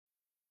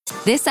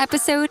This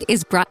episode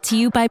is brought to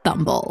you by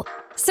Bumble.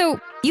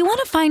 So, you want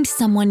to find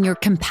someone you're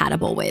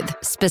compatible with,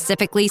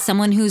 specifically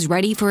someone who's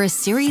ready for a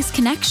serious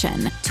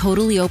connection,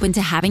 totally open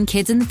to having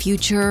kids in the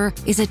future,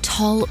 is a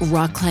tall,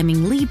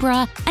 rock-climbing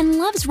Libra, and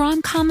loves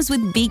rom-coms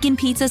with vegan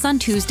pizzas on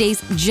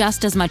Tuesdays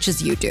just as much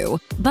as you do.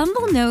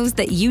 Bumble knows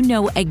that you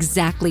know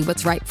exactly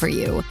what's right for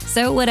you.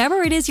 So whatever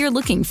it is you're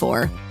looking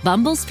for,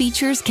 Bumble's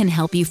features can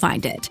help you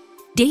find it.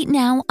 Date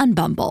now on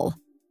Bumble.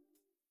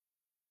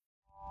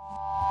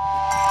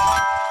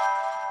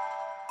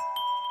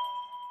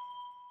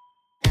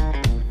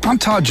 I'm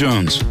Todd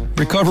Jones,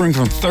 recovering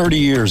from 30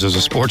 years as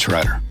a sports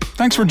writer.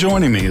 Thanks for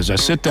joining me as I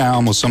sit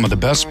down with some of the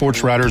best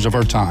sports writers of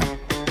our time,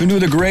 who knew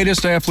the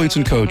greatest athletes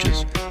and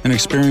coaches and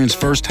experienced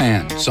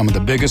firsthand some of the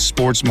biggest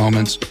sports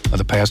moments of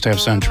the past half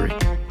century.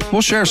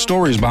 We'll share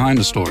stories behind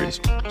the stories,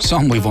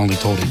 some we've only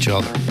told each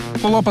other.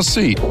 Pull up a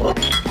seat on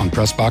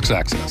PressBox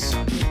Access.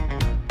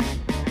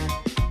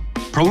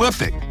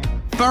 Prolific,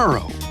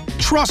 thorough,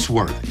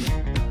 trustworthy,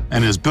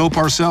 and as Bill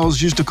Parcells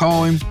used to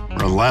call him,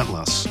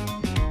 relentless.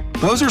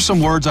 Those are some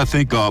words I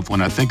think of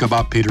when I think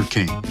about Peter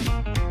King.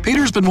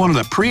 Peter's been one of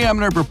the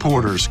preeminent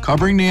reporters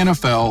covering the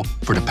NFL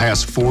for the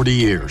past 40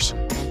 years.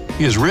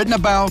 He has written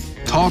about,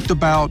 talked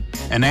about,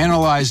 and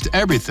analyzed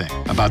everything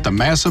about the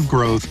massive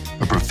growth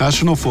of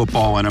professional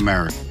football in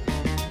America.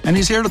 And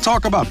he's here to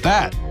talk about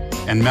that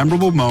and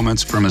memorable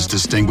moments from his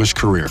distinguished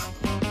career.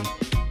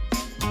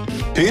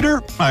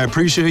 Peter, I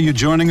appreciate you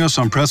joining us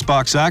on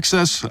PressBox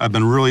Access. I've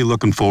been really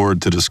looking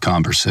forward to this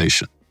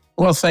conversation.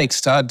 Well, thanks,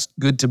 Todd. It's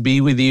good to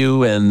be with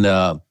you. And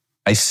I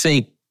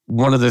think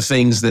one of the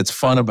things that's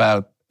fun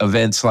about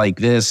events like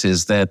this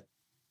is that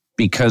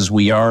because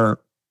we are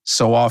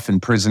so often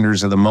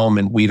prisoners of the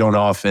moment, we don't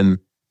often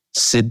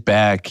sit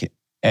back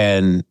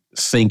and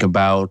think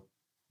about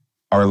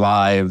our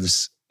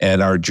lives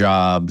and our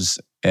jobs.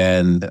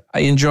 And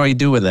I enjoy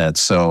doing that.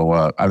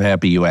 So I'm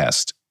happy you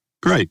asked.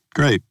 Great.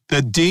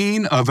 The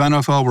Dean of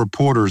NFL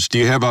Reporters, do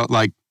you have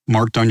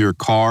marked on your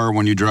car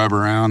when you drive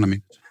around? I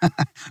mean,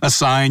 a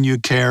sign you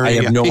carry?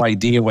 I have no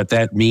idea what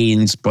that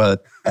means,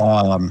 but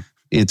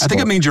it's. I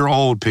think it means you're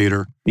old,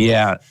 Peter.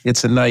 Yeah,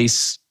 it's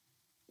nice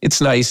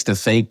to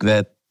think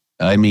that.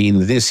 I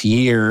mean, this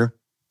season,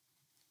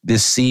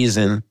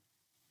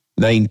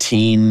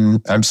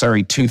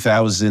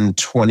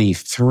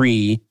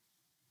 2023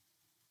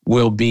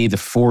 will be the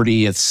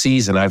 40th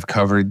season I've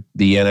covered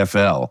the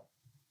NFL,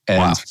 and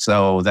wow.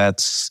 So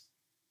that's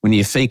when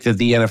you think that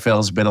the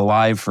NFL's been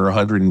alive for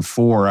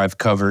 104. I've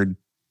covered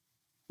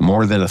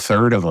more than a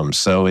third of them.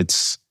 So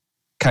it's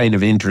kind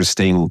of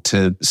interesting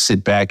to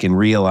sit back and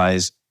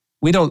realize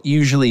we don't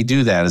usually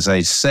do that, as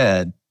I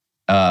said.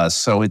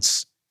 So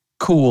it's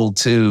cool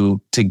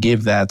to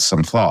give that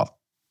some thought.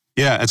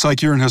 Yeah, it's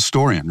like you're an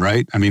historian,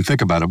 right? I mean,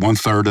 think about it.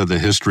 1/3 of the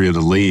history of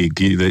the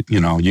league,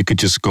 you could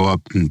just go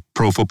up in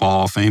Pro Football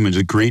Hall of Fame and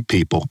just greet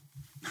people.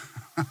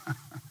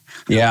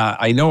 Yeah,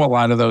 I know a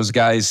lot of those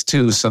guys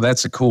too. So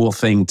that's a cool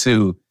thing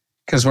too.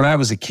 Because when I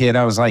was a kid,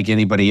 I was like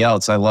anybody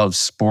else. I love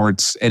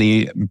sports.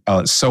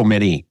 So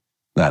many,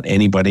 not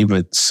anybody,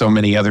 but so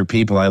many other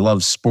people. I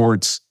love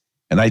sports,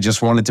 and I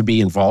just wanted to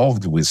be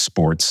involved with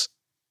sports.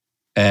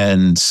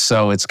 And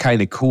so it's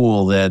kind of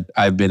cool that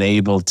I've been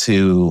able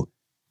to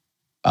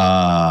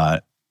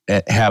have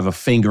a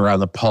finger on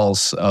the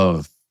pulse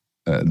of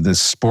the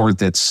sport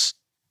that's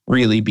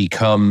really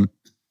become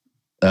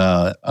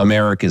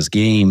America's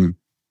game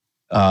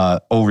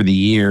over the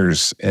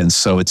years. And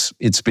so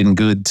it's been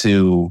good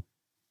to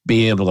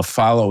be able to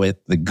follow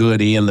it, the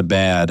good and the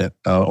bad,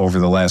 over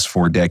the last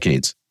 4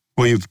 decades.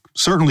 Well, you've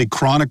certainly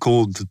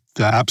chronicled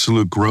the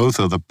absolute growth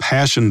of the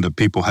passion that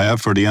people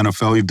have for the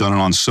NFL. You've done it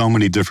on so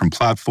many different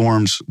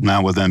platforms,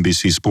 now with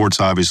NBC Sports,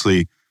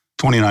 obviously,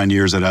 29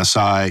 years at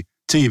SI,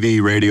 TV,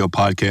 radio,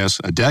 podcasts,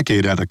 a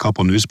decade at a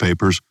couple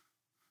newspapers,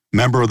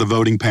 member of the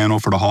voting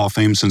panel for the Hall of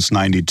Fame since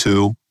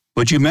 92.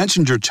 But you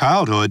mentioned your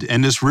childhood,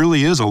 and this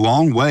really is a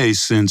long way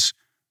since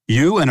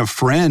you and a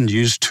friend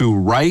used to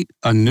write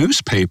a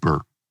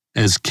newspaper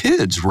as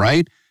kids,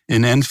 right?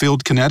 In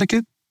Enfield,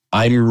 Connecticut?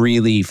 I'm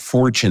really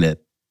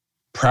fortunate,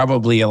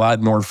 probably a lot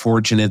more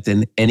fortunate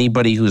than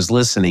anybody who's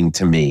listening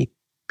to me,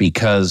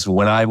 because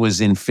when I was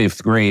in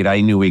 5th grade,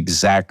 I knew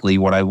exactly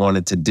what I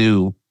wanted to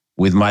do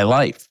with my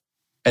life.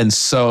 And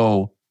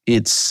so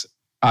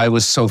I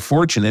was so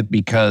fortunate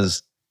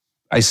because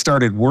I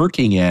started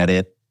working at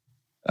it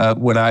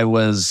when I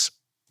was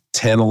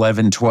 10,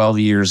 11, 12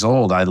 years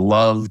old. I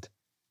loved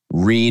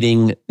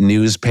reading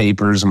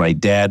newspapers. My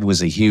dad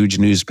was a huge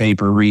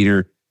newspaper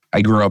reader.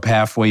 I grew up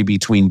halfway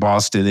between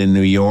Boston and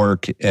New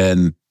York.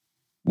 And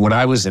when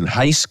I was in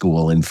high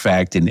school, in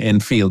fact, in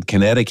Enfield,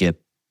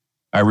 Connecticut,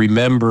 I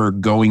remember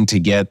going to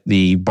get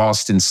the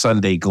Boston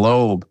Sunday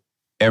Globe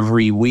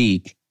every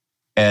week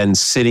and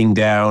sitting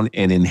down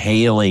and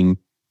inhaling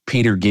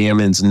Peter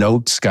Gammon's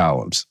notes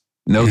columns,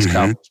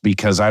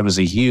 because I was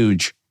a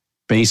huge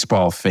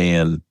baseball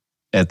fan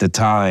at the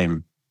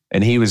time.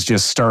 And he was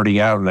just starting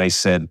out. And I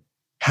said,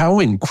 how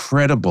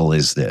incredible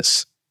is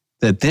this?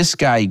 That this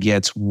guy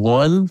gets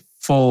one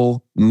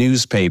full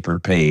newspaper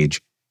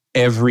page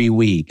every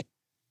week.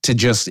 to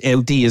just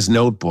empty his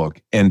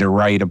notebook and to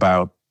write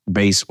about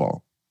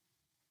baseball.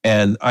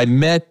 And I've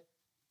met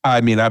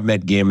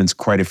Gammons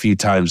quite a few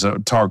times,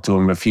 talked to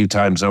him a few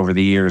times over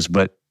the years,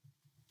 but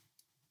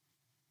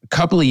a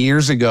couple of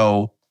years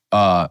ago,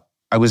 I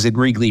was at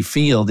Wrigley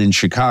Field in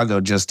Chicago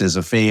just as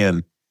a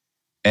fan,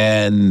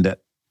 and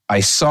I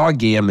saw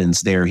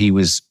Gammons there. He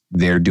was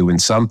there doing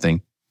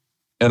something.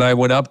 And I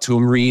went up to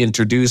him,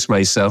 reintroduced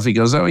myself. He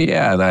goes, "Oh,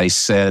 yeah." And I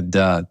said,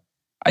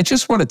 "I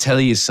just want to tell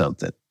you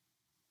something.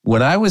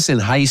 When I was in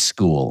high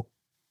school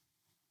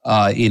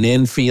in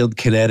Enfield,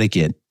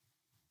 Connecticut,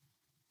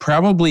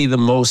 probably the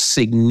most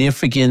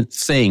significant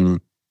thing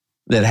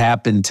that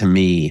happened to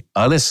me,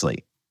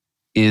 honestly,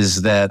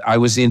 is that I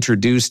was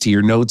introduced to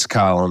your notes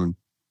column.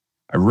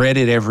 I read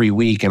it every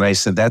week, and I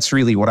said, that's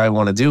really what I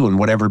want to do in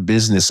whatever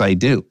business I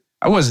do."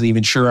 I wasn't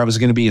even sure I was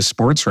going to be a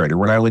sports writer.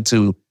 When I went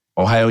to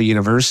Ohio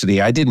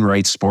University, I didn't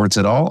write sports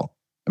at all.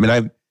 I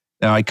mean,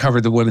 I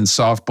covered the women's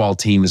softball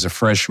team as a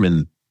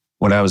freshman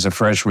when I was a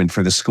freshman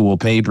for the school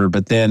paper,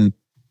 but then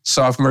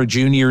sophomore,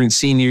 junior, and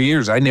senior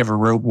years, I never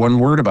wrote one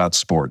word about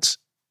sports.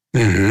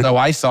 Mm-hmm. So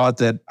I thought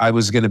that I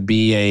was going to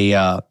be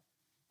I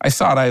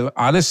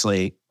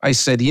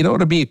said, you know,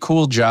 it'd be a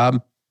cool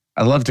job.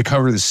 I'd love to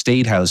cover the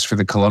State House for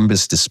the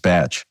Columbus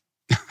Dispatch.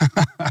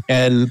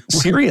 And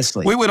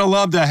seriously. We would have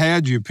loved to have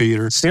had you,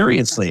 Peter.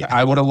 Seriously,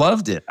 I would have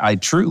loved it. I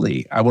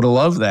would have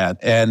loved that.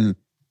 And,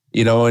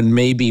 you know, and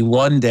maybe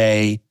one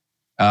day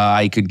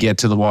I could get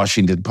to the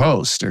Washington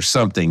Post or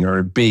something, or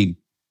a big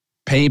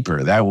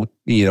paper. That would,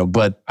 you know,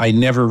 but I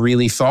never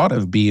really thought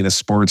of being a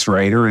sports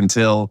writer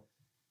until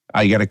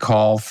I got a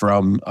call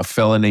from a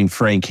fella named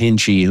Frank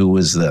Hinchy, who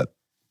was the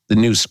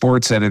new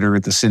sports editor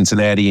at the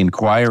Cincinnati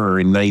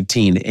Enquirer in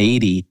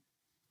 1980.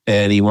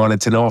 And he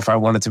wanted to know if I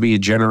wanted to be a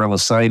general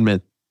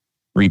assignment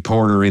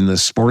reporter in the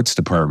sports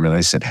department.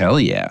 I said, hell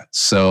yeah.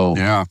 So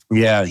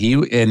yeah,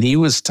 he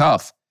was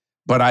tough,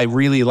 but I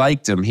really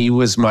liked him. He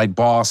was my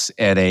boss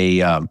at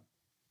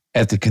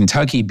at the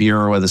Kentucky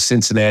bureau of the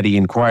Cincinnati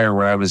Enquirer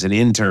where I was an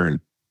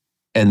intern.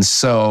 And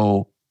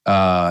so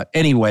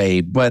anyway,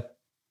 but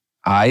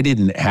I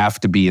didn't have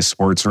to be a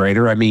sports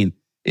writer. I mean,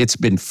 it's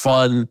been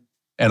fun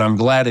and I'm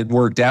glad it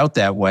worked out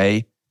that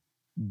way,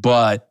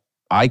 but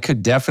I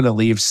could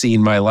definitely have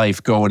seen my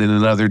life going in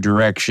another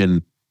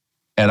direction.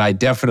 And I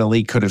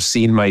definitely could have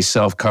seen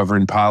myself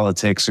covering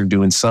politics or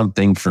doing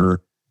something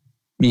for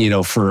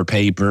a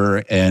paper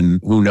and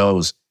who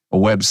knows, a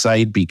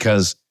website.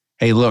 Because,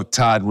 hey, look,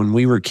 Todd, when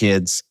we were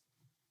kids,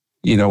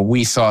 you know,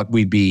 we thought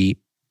we'd be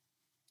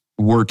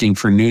working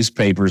for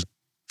newspapers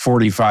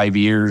 45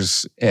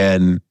 years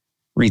and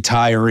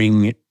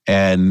retiring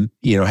and,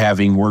 you know,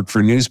 having worked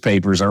for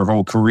newspapers our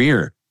whole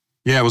career.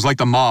 Yeah, it was like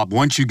the mob.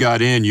 Once you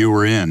got in, you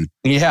were in.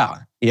 Yeah.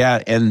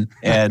 And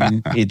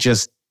it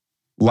just,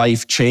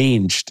 life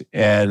changed.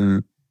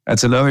 And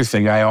that's another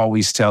thing I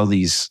always tell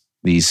these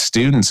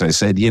students. I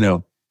said, you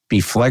know, be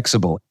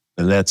flexible.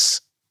 And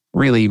that's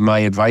really my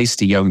advice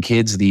to young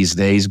kids these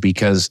days,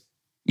 because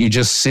you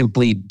just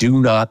simply do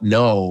not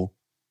know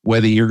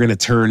whether you're going to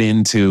turn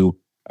into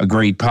a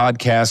great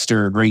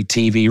podcaster, a great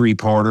TV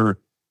reporter,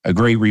 a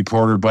great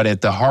reporter. But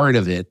at the heart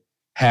of it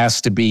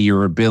has to be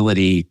your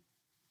ability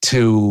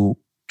to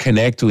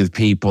connect with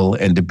people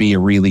and to be a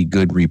really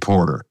good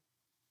reporter.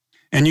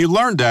 And you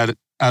learned that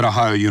at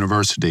Ohio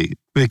University,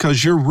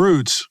 because your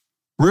roots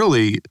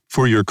really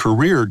for your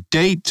career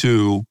date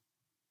to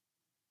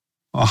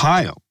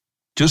Ohio,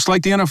 just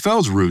like the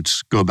NFL's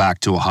roots go back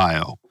to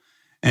Ohio.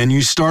 And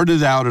you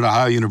started out at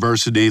Ohio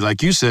University,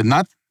 like you said,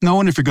 not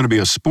knowing if you're going to be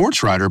a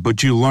sports writer,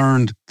 but you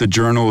learned the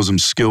journalism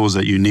skills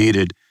that you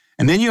needed.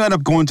 And then you end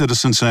up going to the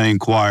Cincinnati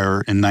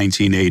Enquirer in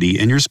 1980,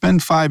 and you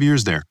spend 5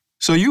 years there.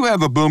 So you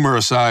have a Boomer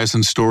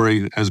Esiason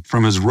story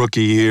from his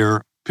rookie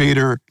year.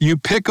 Peter, you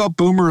pick up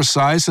Boomer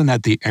Esiason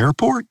at the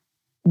airport?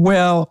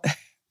 Well,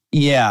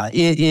 yeah,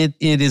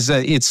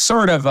 it's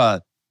sort of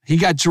a... He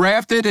got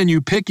drafted and you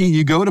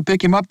go to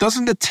pick him up.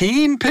 Doesn't the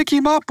team pick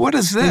him up? What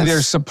is this?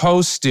 They're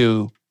supposed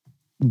to,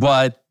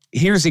 but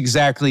here's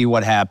exactly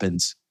what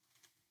happens.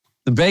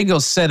 The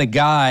Bengals sent a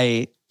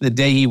guy the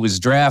day he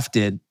was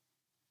drafted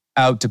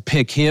out to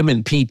pick him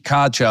and Pete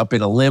Koch up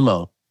in a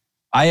limo.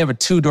 I have a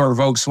 2-door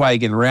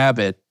Volkswagen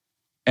Rabbit,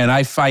 and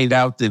I find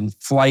out the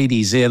flight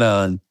he's in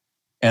on,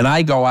 and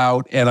I go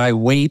out and I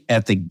wait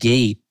at the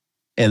gate,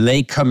 and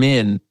they come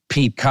in,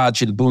 Pete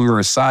Koch and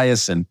Boomer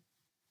Esiason.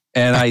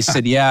 And I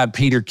said, yeah, I'm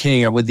Peter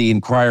King. I'm with the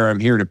Enquirer. I'm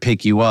here to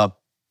pick you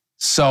up.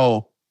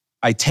 So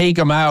I take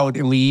them out,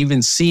 and we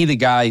even see the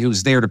guy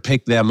who's there to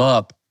pick them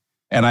up.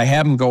 And I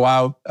have him go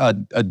out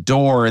a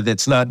door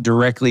that's not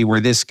directly where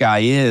this guy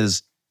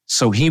is,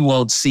 so he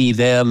won't see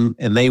them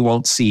and they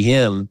won't see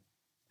him.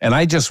 And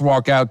I just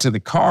walk out to the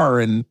car,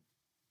 and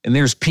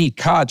there's Pete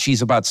Koch.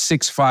 He's about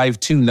 6'5",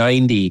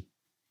 290,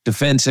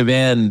 defensive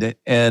end.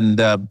 And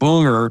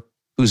Boomer,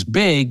 who's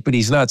big, but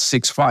he's not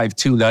 6'5",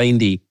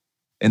 290.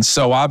 And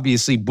so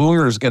obviously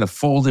Boomer is going to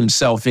fold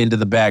himself into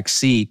the back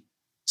seat.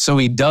 So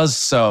he does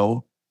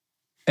so.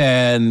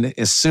 And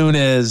as soon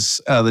as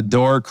the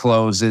door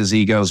closes,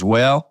 he goes,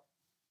 well,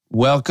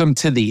 welcome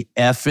to the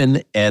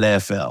effing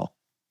NFL.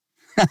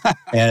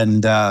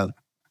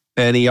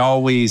 And he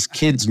always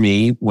kids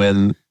me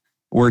when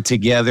we're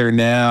together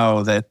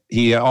now that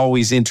he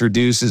always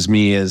introduces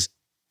me as,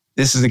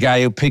 this is the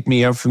guy who picked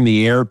me up from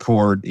the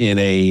airport in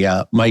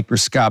a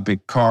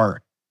microscopic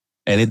car.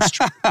 And it's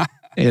true.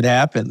 It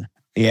happened.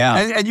 Yeah.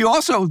 And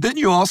didn't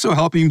you also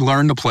help him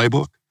learn the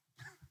playbook?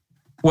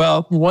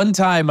 Well, one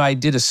time I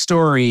did a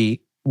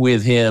story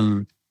with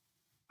him.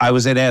 I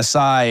was at SI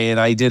and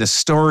I did a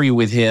story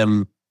with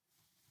him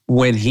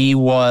when he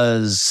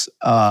was,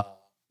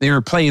 they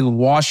were playing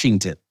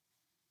Washington,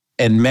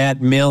 and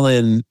Matt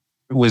Millen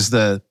was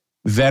the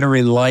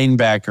veteran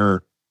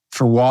linebacker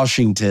for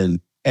Washington.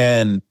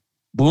 And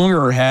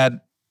Boomer had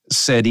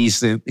said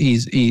he's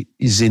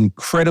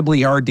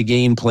incredibly hard to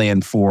game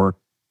plan for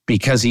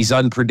because he's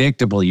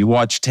unpredictable. You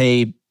watch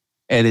tape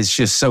and it's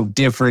just so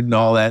different and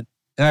all that.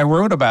 And I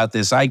wrote about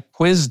this. I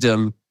quizzed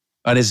him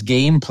on his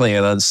game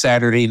plan on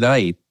Saturday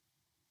night.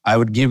 I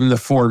would give him the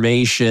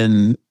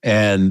formation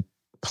and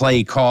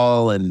play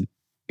call, and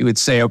he would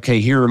say,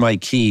 okay, here are my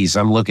keys.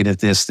 I'm looking at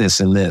this, this,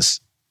 and this.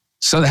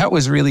 So that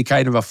was really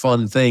kind of a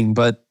fun thing,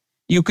 but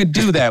you could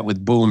do that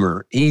with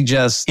Boomer. He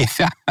just,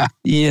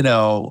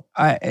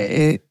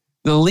 the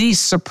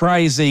least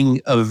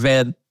surprising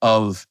event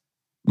of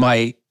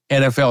my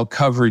NFL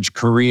coverage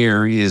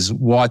career is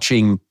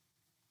watching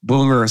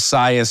Boomer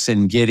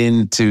Esiason get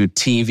into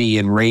TV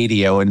and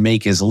radio and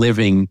make his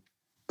living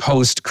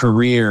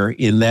post-career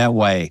in that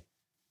way.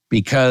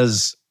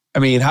 Because, I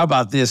mean, how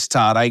about this,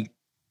 Todd?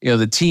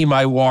 The team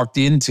I walked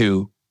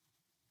into,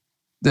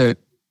 the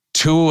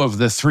two of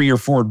the 3 or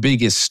 4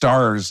 biggest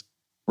stars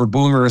were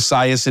Boomer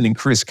Esiason and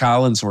Chris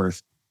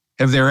Collinsworth.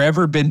 Have there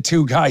ever been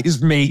 2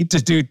 guys made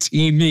to do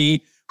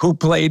TV who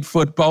played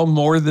football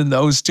more than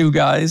those 2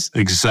 guys?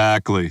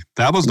 Exactly.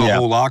 That was the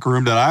whole locker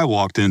room that I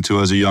walked into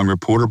as a young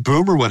reporter.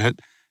 Boomer would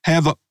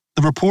have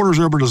the reporters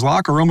over at his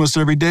locker room almost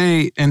every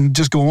day and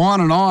just go on,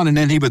 and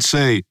then he would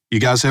say, "You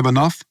guys have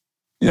enough?"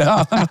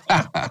 Yeah.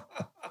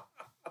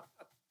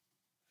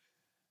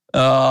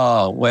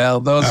 Oh, well,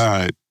 those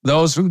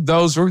were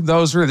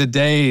the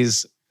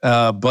days.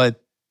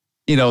 But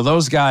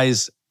those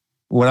guys,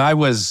 when I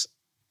was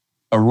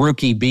a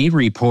rookie beat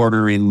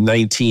reporter in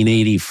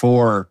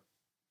 1984,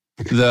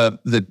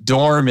 the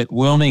dorm at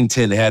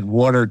Wilmington had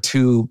 1 or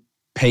 2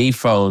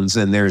 payphones,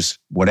 and there's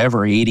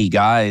 80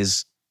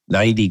 guys,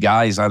 90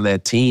 guys on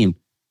that team.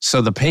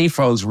 So the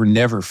payphones were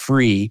never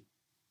free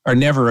or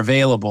never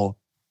available.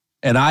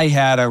 And I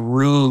had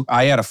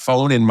a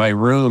phone in my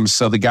room.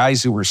 So the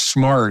guys who were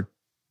smart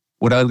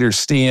would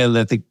understand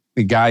that the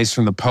guys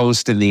from the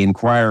Post and the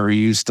Inquirer who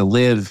used to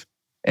live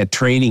at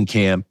training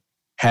camp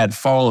had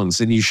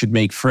phones, and you should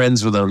make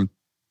friends with them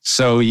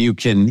so you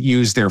can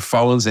use their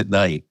phones at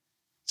night.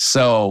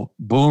 So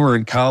Boomer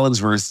and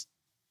Collinsworth,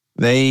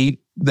 they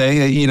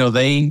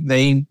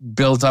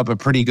built up a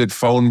pretty good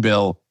phone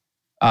bill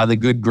on the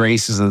good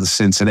graces of the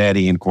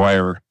Cincinnati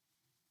Inquirer.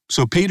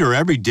 So Peter,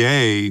 every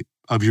day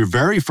of your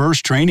very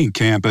first training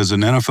camp as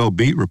an NFL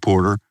beat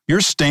reporter,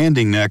 you're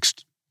standing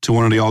next to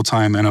one of the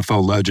all-time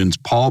NFL legends,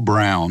 Paul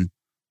Brown,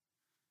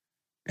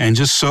 and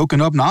just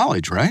soaking up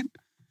knowledge, right?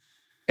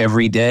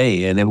 Every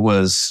day. And it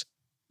was,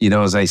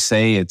 as I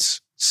say,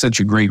 it's such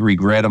a great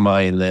regret of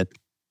mine that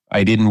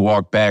I didn't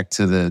walk back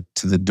to the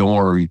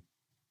dorm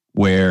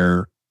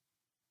where,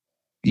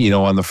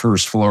 on the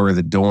first floor of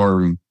the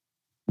dorm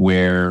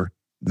where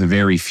the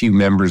very few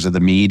members of the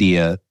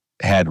media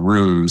had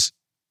rooms.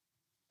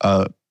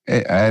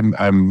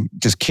 I'm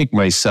just kick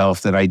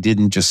myself that I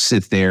didn't just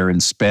sit there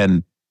and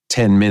spend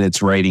 10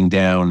 minutes writing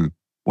down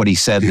what he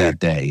said that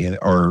day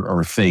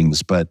or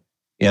things. But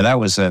yeah, that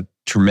was a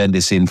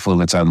tremendous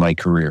influence on my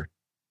career.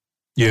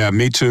 Yeah,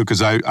 me too,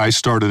 because I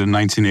started in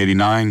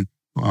 1989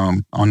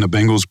 on the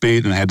Bengals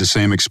beat and had the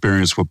same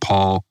experience with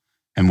Paul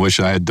and wish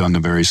I had done the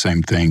very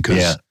same thing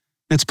because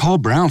it's Paul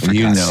Brown for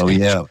God's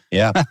sake.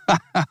 Yeah.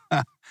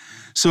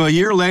 So a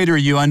year later,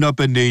 you end up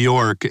in New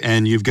York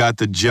and you've got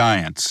the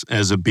Giants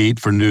as a beat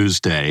for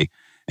Newsday,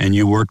 and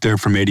you worked there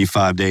from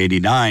 85 to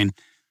 89.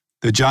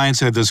 The Giants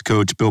have this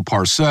coach, Bill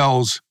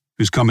Parcells,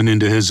 who's coming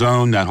into his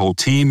own. That whole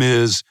team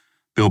is.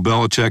 Bill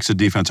Belichick's the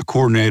defensive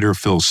coordinator,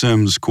 Phil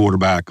Simms,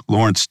 quarterback.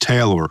 Lawrence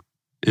Taylor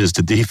is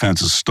the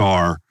defensive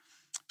star.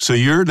 So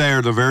you're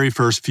there the very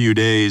first few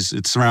days.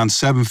 It's around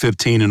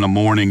 7:15 in the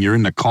morning. You're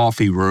in the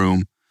coffee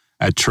room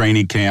at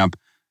training camp,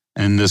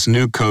 and this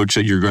new coach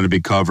that you're going to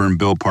be covering,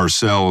 Bill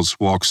Parcells,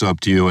 walks up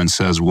to you and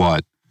says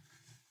what?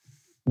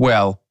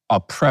 Well, I'll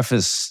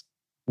preface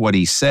what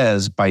he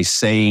says by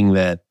saying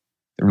that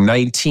there were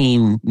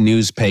 19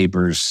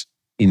 newspapers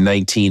in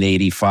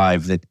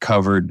 1985 that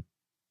covered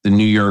the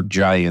New York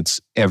Giants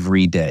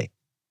every day.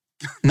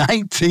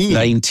 19?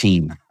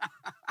 19.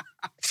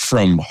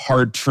 From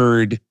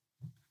Hartford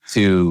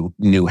to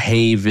New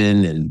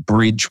Haven and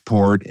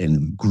Bridgeport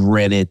and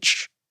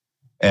Greenwich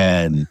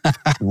and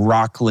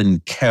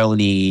Rockland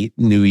County,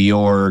 New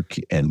York,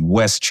 and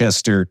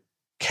Westchester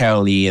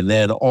County, and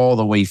then all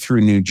the way through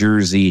New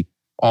Jersey,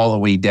 all the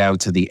way down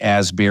to the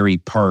Asbury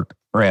Park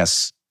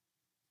Press.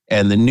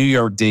 and the New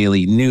York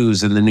Daily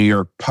News and the New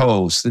York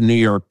Post, the New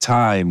York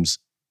Times,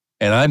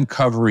 and I'm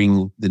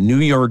covering the New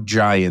York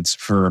Giants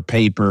for a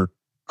paper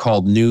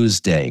called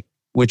Newsday,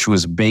 which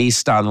was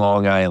based on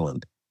Long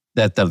Island,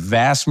 that the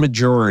vast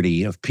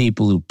majority of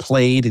people who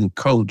played and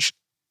coached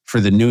for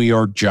the New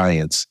York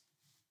Giants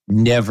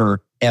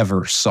never,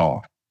 ever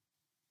saw.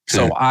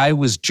 So I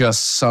was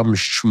just some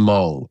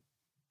schmo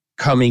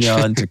coming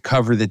on to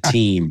cover the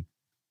team.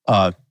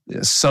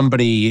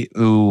 Somebody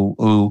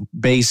who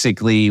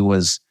basically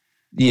was,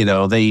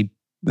 they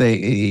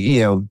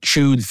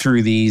chewed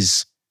through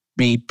these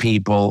beat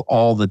people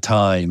all the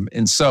time.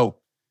 And so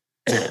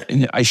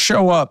I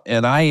show up,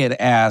 and I had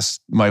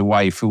asked my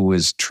wife, who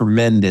was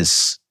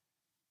tremendous,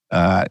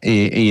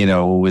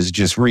 was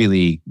just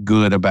really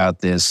good about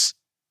this.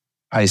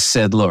 I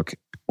said, look,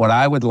 what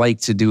I would like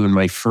to do in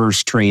my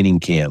first training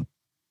camp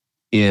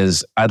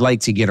is I'd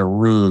like to get a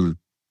room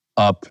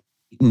up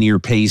near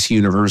Pace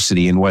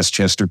University in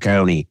Westchester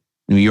County,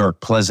 New York,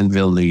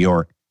 Pleasantville, New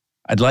York.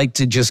 I'd like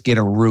to just get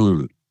a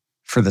room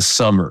for the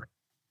summer.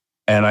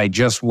 And I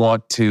just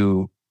want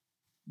to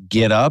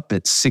get up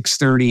at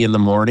 6:30 in the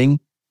morning,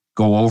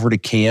 go over to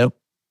camp,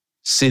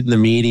 sit in the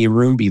media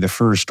room, be the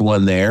first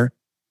one there,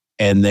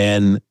 and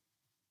then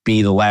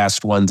be the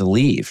last one to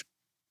leave.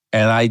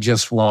 And I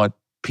just want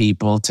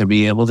people to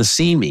be able to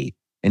see me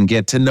and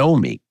get to know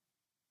me.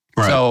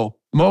 Right. So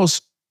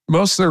most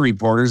of the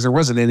reporters, there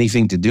wasn't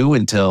anything to do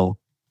until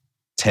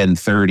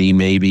 10:30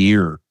 maybe,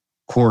 or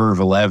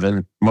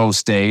 11:15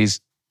 most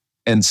days.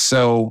 And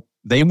so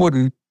they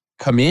wouldn't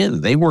come in.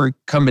 They weren't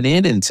coming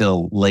in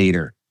until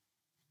later.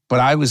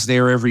 But I was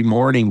there every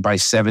morning by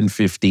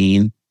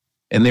 7:15,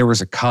 and there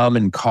was a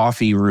common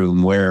coffee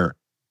room where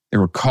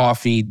there were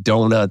coffee,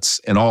 donuts,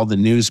 and all the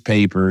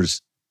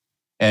newspapers.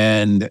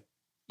 And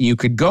you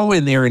could go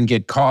in there and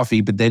get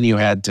coffee, but then you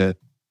had to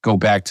go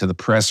back to the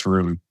press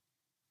room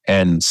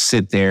and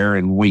sit there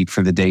and wait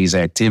for the day's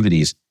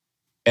activities.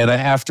 And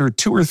after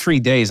 2 or 3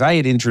 days, I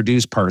had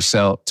introduced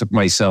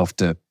myself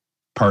to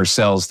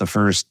Parcells the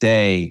first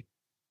day.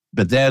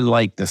 But then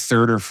like the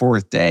third or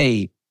fourth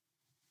day,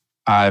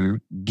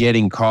 I'm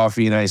getting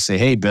coffee and I say,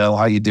 hey, Bill,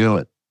 how you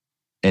doing?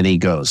 And he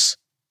goes,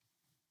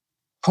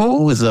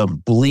 who the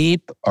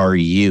bleep are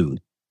you?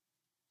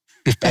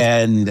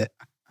 And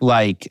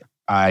like,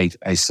 I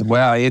said,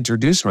 well, I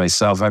introduced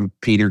myself. I'm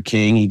Peter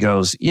King. He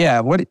goes, yeah,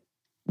 what in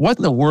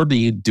the world are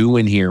you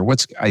doing here?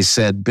 I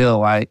said,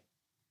 Bill,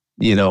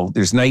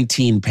 there's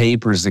 19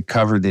 papers that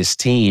cover this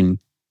team.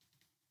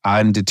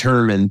 I'm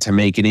determined to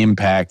make an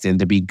impact and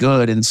to be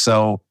good. And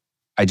so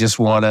I just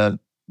want to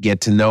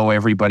get to know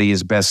everybody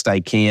as best I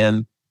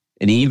can.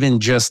 And even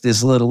just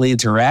this little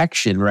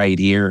interaction right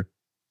here,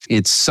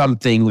 it's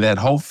something that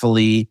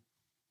hopefully,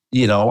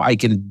 I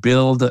can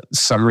build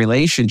some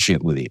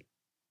relationship with you.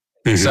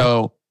 Mm-hmm.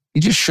 So he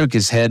just shook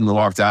his head and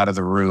walked out of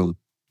the room.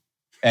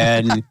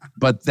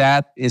 But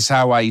that is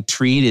how I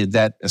treated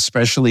that,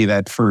 especially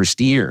that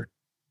first year.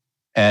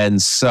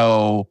 And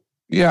so,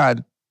 yeah,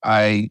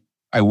 I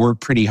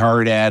worked pretty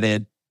hard at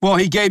it. Well,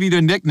 he gave you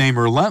the nickname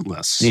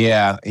Relentless.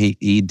 Yeah,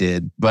 he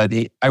did. But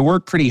I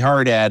worked pretty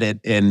hard at it,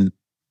 and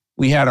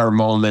we had our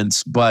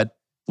moments. But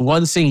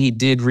one thing he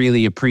did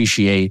really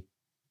appreciate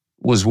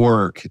was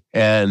work.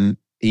 And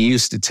he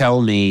used to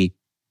tell me,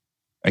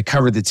 I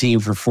covered the team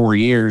for 4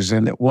 years.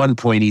 And at one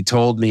point he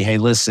told me, hey,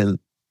 listen,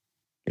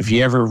 if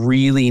you ever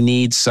really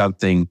need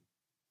something,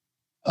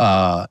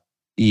 meet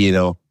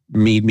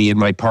me in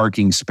my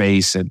parking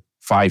space at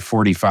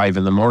 5:45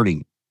 in the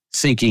morning,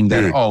 thinking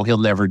that, he'll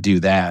never do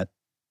that.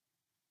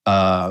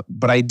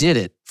 But I did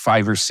it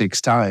 5 or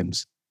 6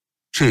 times.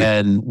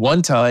 And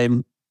one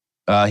time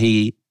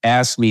he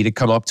asked me to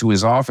come up to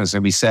his office,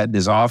 and we sat in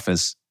his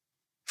office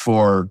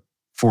for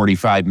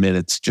 45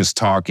 minutes just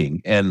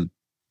talking. And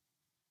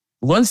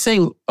one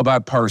thing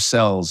about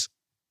Parcells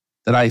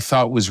that I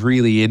thought was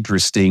really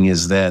interesting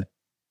is that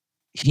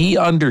he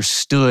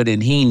understood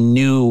and he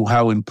knew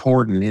how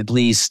important, at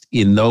least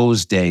in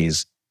those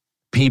days,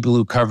 people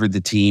who covered the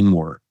team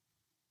were.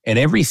 And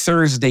every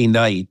Thursday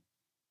night,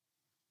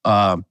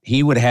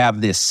 he would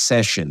have this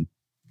session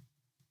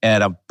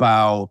at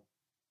about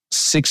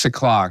 6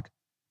 o'clock.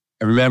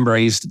 I remember I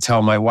used to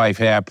tell my wife,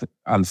 hey,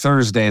 on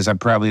Thursdays, I'm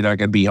probably not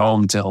going to be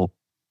home till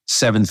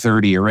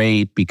 7:30 or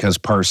 8 because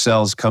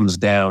Parcells comes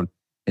down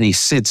and he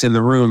sits in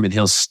the room and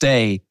he'll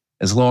stay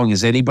as long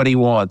as anybody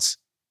wants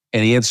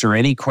and answer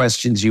any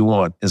questions you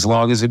want, as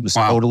long as it was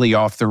totally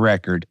off the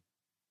record.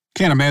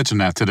 Can't imagine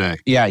that today.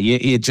 Yeah,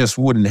 it just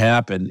wouldn't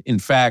happen. In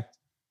fact,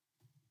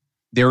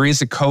 there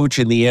is a coach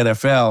in the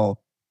NFL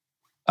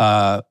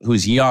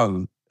who's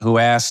young, who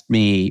asked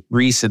me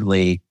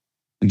recently,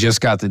 who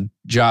just got the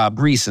job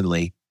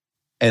recently,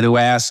 and who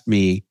asked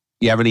me,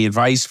 you have any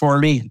advice for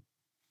me?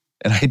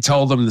 And I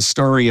told him the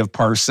story of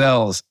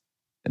Parcells,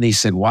 and he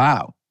said,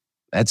 wow,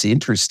 that's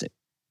interesting.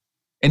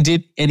 And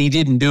he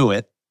didn't do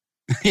it.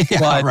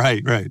 Yeah,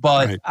 right.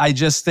 But I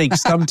just think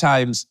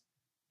sometimes,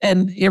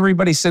 and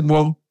everybody said,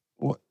 well,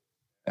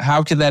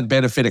 how can that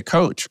benefit a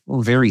coach?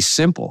 Well, very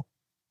simple.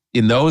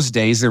 In those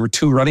days, there were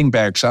 2 running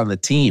backs on the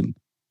team.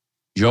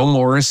 Joe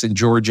Morris and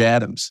George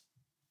Adams.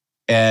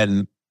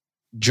 And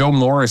Joe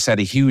Morris had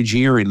a huge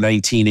year in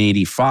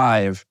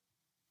 1985,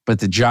 but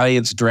the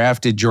Giants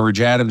drafted George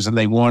Adams and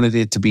they wanted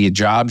it to be a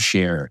job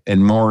share.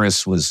 And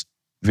Morris was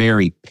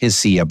very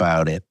pissy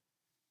about it.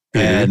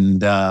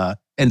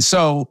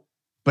 Mm-hmm.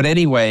 But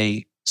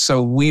anyway,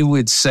 so we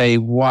would say,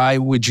 why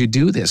would you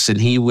do this? And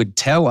he would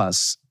tell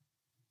us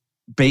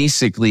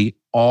basically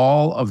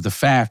all of the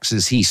facts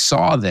as he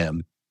saw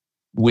them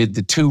with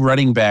the two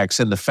running backs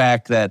and the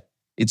fact that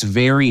it's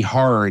very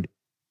hard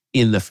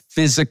in the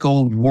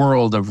physical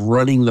world of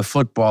running the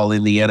football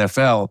in the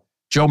NFL.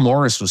 Joe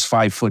Morris was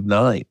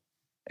 5'9",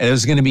 and it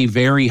was going to be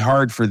very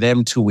hard for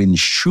them to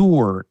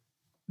ensure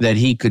that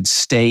he could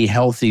stay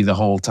healthy the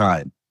whole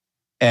time.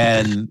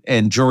 And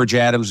George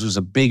Adams was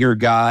a bigger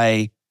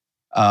guy.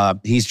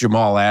 He's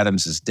Jamal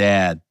Adams'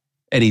 dad,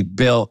 and they're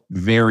built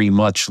very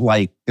much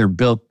like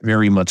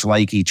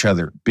each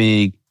other.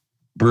 Big,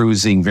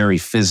 bruising, very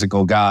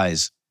physical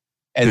guys.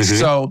 And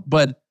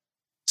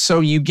so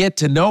you get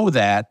to know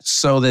that,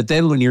 so that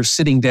then when you're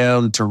sitting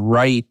down to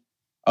write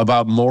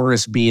about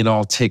Morris being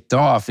all ticked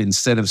off,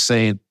 instead of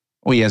saying,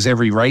 oh, he has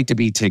every right to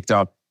be ticked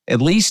off,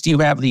 at least you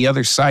have the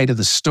other side of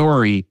the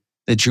story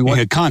that you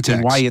want,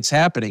 context, why it's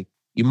happening.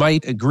 You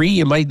might agree,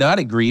 you might not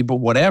agree, but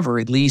whatever,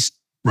 at least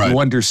you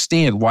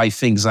understand why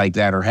things like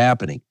that are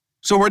happening.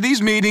 So were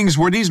these meetings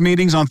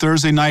on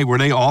Thursday night, were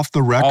they off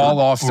the record? All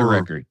off the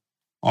record.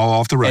 All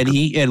off the record.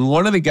 And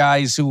one of the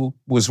guys who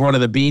was one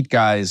of the beat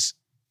guys,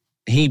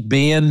 he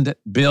banned,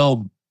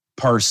 Bill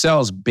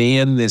Parcells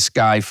banned this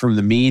guy from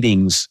the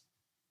meetings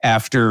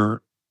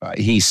after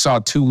he saw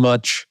too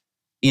much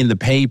in the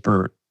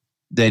paper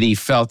that he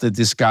felt that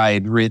this guy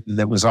had written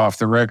that was off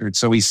the record.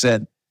 So he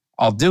said,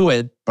 I'll do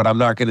it, but I'm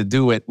not going to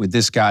do it with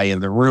this guy in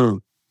the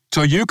room.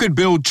 So you could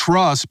build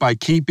trust by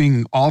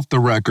keeping off the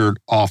record.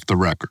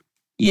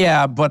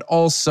 Yeah, but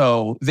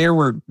also there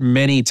were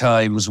many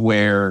times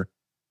where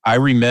I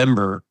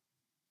remember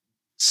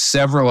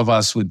several of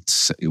us would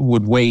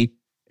wait,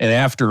 and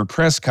after a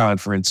press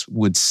conference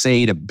would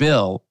say to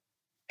Bill,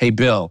 hey,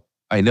 Bill,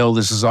 I know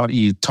this is all,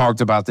 you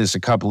talked about this a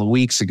couple of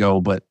weeks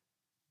ago, but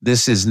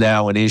this is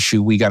now an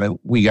issue we gotta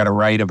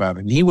write about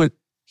it. And he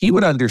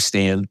would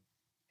understand.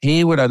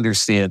 He would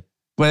understand.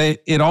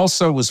 But it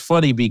also was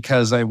funny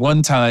because at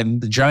one time,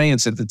 the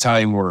Giants at the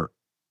time were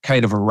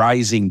kind of a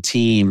rising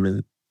team.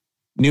 And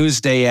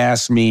Newsday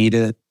asked me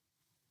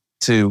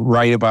to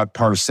write about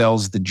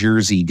Parcells, the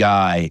Jersey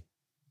guy,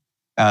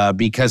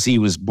 because he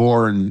was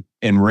born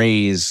and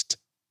raised,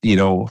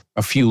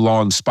 a few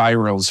long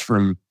spirals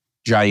from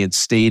Giant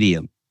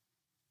Stadium.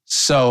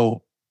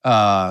 So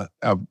a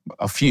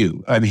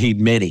few,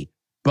 many,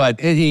 but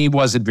he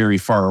wasn't very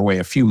far away,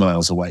 a few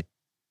miles away.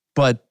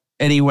 But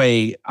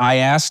anyway, I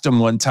asked him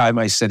one time,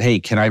 I said, hey,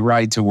 can I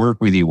ride to work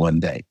with you one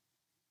day?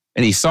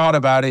 And he thought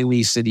about it and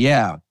he said,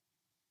 yeah,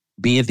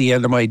 be at the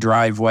end of my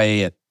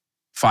driveway at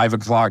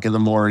 5:00 in the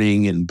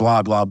morning and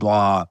blah, blah,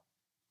 blah.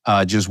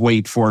 Just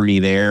wait for me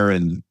there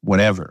and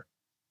whatever.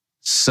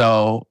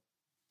 So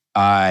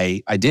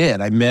I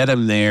did. I met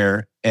him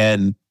there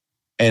and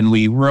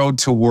we rode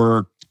to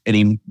work, and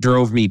he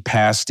drove me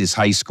past his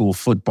high school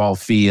football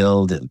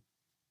field, and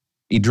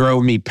he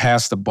drove me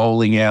past the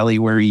bowling alley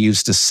where he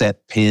used to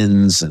set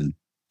pins.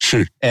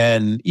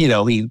 And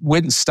he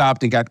went and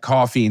stopped and got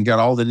coffee and got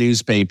all the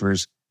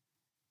newspapers,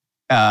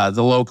 the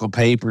local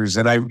papers.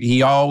 And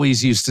he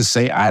always used to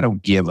say, I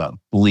don't give a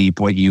bleep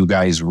what you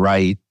guys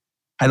write.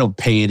 I don't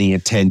pay any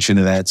attention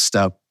to that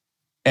stuff.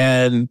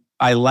 And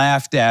I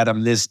laughed at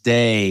him this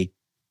day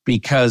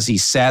because he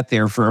sat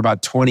there for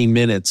about 20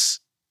 minutes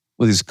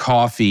with his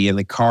coffee in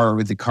the car,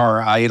 with the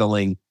car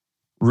idling,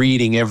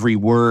 reading every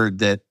word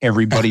that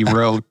everybody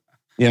wrote.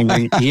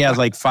 He had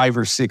like 5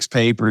 or 6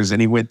 papers and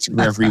he went through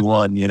every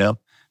one,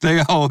 They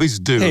always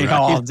do. They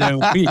all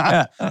do.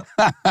 Yeah.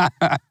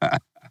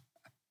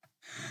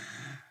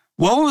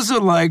 What was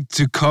it like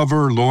to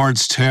cover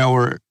Lawrence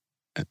Taylor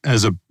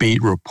as a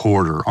beat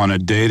reporter on a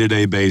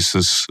day-to-day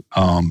basis?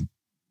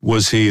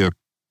 Was he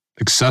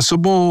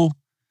accessible?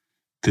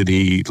 Did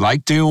he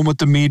like dealing with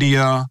the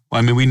media?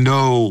 I mean, we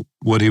know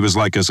what he was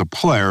like as a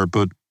player,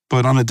 but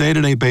on a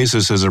day-to-day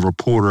basis as a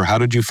reporter, how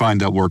did you find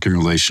that working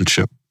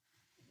relationship?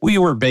 We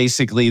were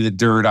basically the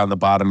dirt on the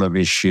bottom of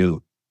his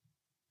shoe.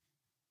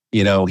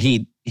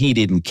 He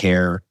didn't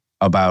care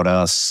about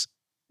us,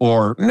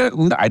 or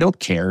no, I don't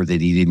care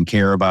that he didn't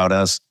care about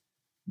us,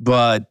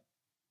 but,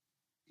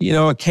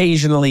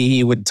 occasionally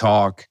he would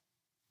talk,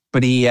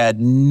 but he had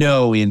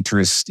no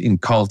interest in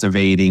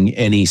cultivating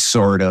any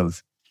sort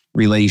of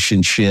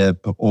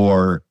relationship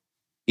or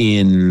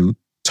in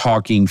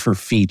talking for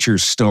feature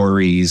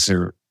stories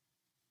or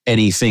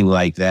anything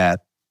like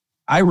that.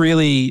 I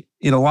really,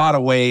 in a lot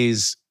of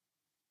ways,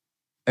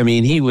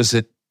 he was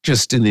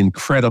just an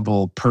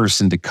incredible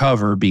person to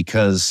cover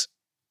because,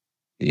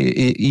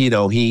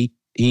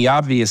 he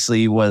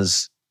obviously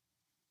was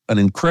an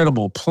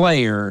incredible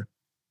player,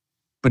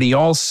 but he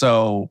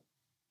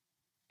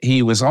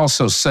was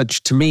also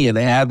such, to me, an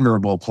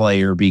admirable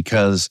player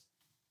because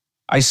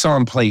I saw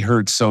him play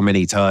hurt so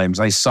many times.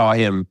 I saw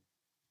him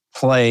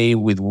play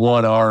with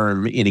one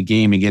arm in a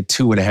game and get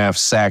 2.5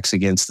 sacks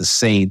against the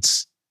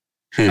Saints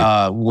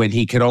when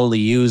he could only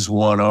use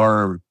one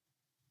arm.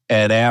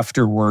 And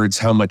afterwards,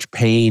 how much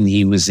pain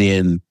he was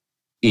in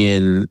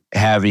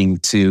having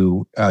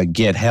to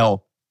get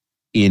help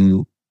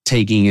in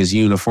taking his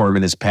uniform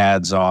and his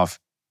pads off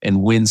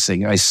and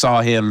wincing. I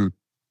saw him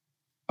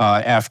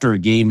after a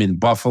game in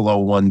Buffalo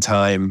one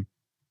time.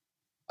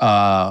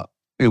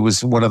 It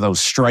was one of those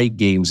strike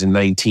games in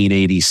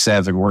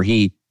 1987 where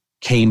he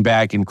came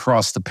back and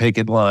crossed the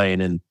picket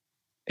line and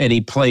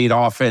he played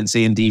offense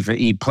and defense.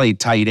 He played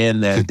tight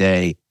end that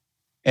day.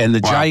 And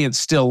the Giants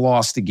still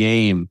lost the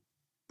game,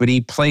 but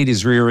he played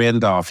his rear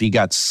end off. He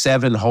got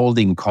 7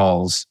 holding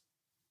calls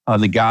on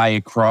the guy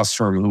across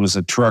from him who was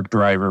a truck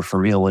driver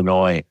from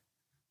Illinois.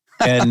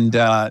 And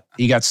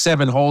he got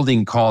 7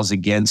 holding calls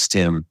against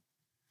him.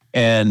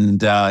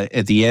 And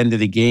at the end of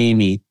the game,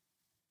 he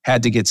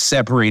had to get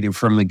separated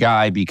from the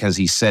guy because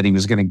he said he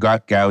was going to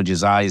gouge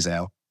his eyes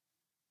out.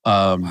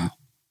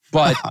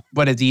 But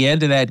at the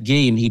end of that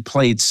game, he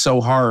played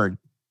so hard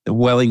that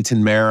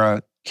Wellington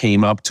Mara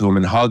came up to him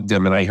and hugged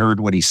him. And I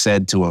heard what he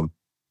said to him.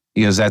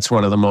 He goes, "That's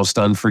one of the most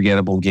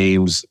unforgettable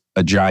games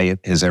a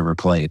Giant has ever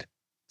played.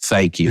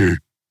 Thank you."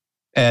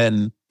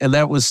 And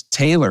that was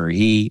Taylor.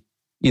 He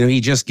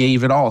just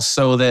gave it all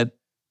so that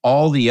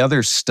all the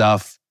other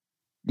stuff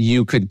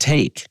you could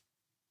take.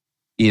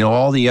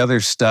 All the other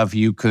stuff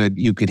you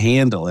could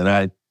handle.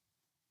 And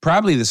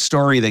probably the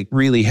story that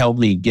really helped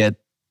me get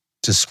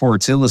to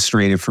Sports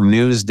Illustrated from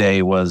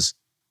Newsday was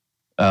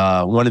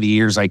one of the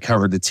years I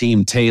covered the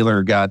team.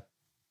 Taylor got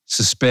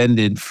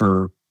suspended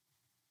for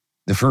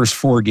the first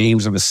 4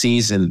 games of a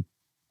season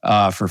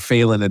for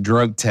failing a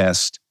drug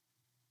test.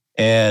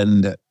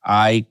 And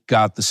I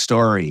got the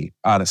story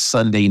on a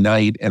Sunday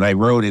night and I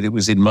wrote it. It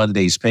was in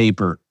Monday's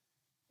paper.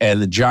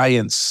 And the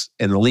Giants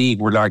and the league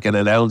were not going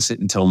to announce it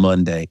until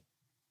Monday.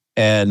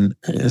 And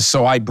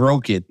so I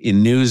broke it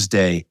in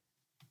Newsday.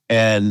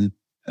 And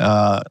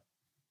that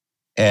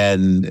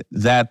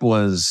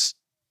was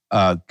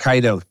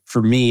kind of,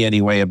 for me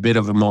anyway, a bit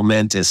of a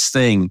momentous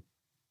thing.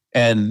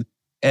 And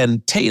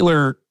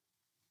Taylor,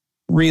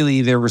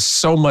 really, there was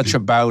so much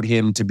about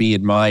him to be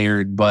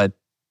admired, but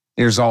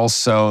there's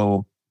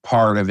also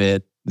part of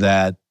it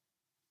that,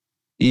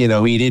 he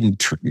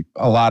didn't,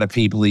 a lot of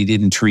people he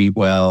didn't treat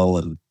well.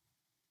 And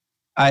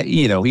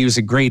he was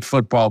a great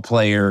football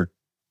player.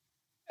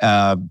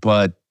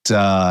 But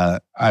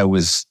I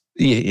was,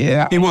 he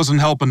wasn't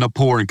helping the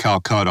poor in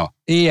Calcutta.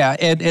 Yeah.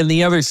 And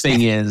the other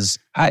thing is,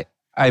 I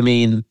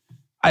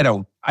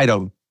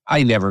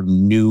never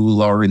knew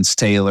Lawrence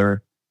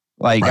Taylor.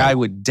 Like, right. I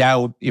would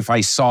doubt if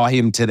I saw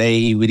him today,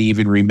 he would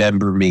even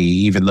remember me,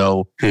 even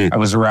though I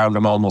was around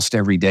him almost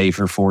every day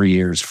for 4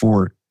 years,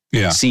 4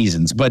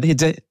 seasons. But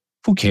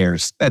who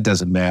cares? That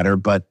doesn't matter.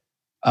 But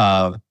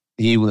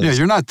he was. Yeah,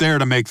 you're not there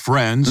to make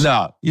friends.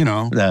 No.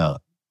 No.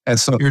 And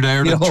so you're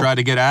there to try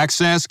to get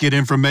access, get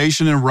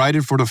information, and write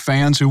it for the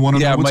fans who want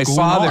to know what's going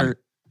on. My father,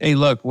 hey,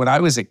 look, when I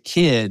was a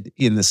kid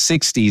in the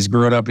 60s,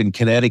 growing up in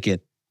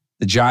Connecticut,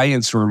 the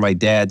Giants were my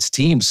dad's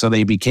team, so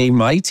they became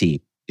my team,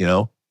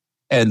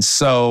 And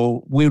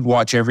so we would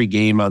watch every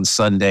game on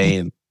Sunday.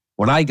 And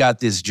when I got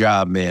this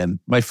job, man,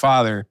 my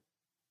father,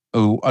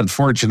 who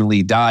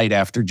unfortunately died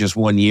after just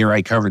 1 year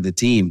I covered the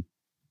team,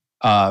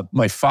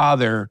 my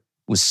father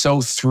was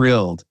so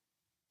thrilled.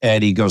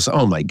 And he goes,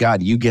 "Oh my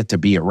God, you get to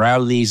be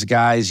around these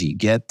guys. You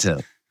get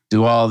to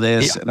do all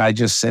this." Yeah. And I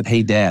just said,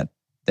 "Hey, Dad,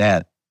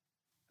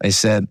 I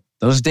said,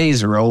 those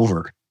days are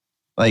over.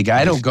 Like,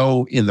 I don't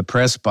go in the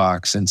press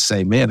box and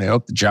say, man, I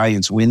hope the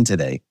Giants win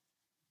today.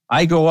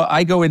 I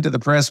go into the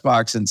press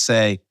box and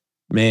say,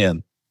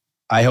 man,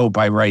 I hope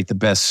I write the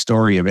best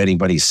story of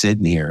anybody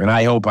sitting here. And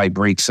I hope I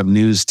break some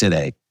news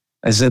today."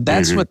 I said,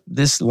 that's what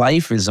this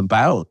life is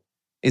about.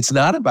 It's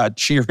not about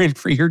cheering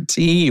for your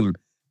team.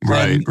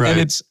 Right.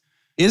 And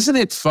isn't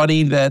it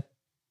funny that,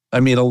 a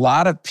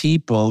lot of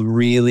people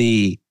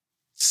really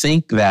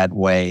think that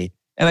way.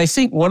 And I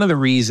think one of the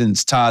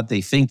reasons, Todd,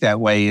 they think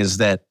that way is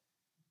that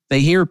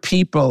they hear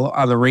people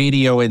on the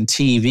radio and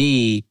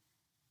TV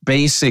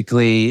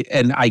basically,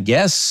 and I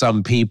guess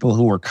some people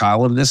who are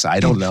columnists, I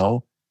don't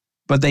know,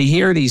 but they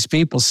hear these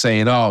people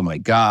saying, "Oh my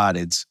God,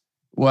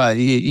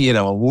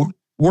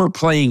 we're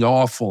playing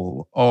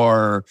awful,"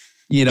 or,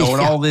 and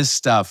all this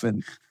stuff.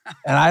 And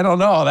I don't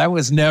know, that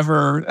was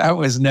never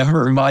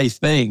my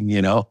thing,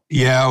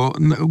 Yeah,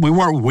 we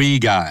weren't we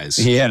guys.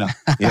 Yeah.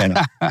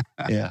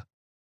 Yeah.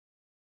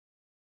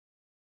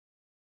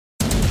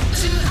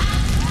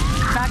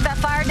 Knock that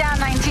fire down,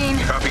 19.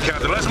 Copy,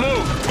 Captain. Let's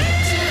move.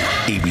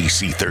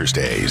 ABC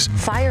Thursdays.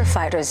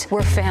 Firefighters,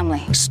 we're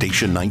family.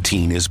 Station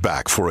 19 is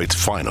back for its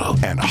final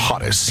and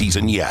hottest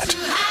season yet.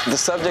 The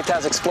subject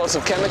has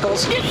explosive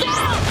chemicals. Get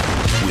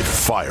down! With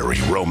fiery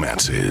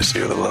romances.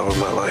 You're the love of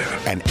my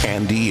life. And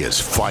Andy is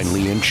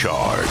finally in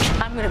charge.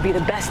 I'm going to be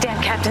the best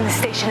damn captain the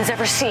station has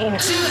ever seen.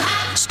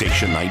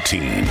 Station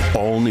 19.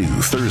 All new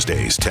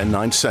Thursdays,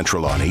 10/9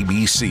 Central on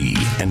ABC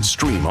and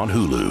stream on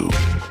Hulu.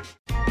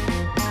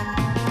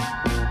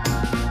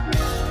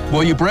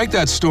 Well, you break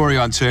that story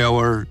on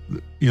Taylor,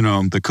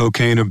 the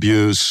cocaine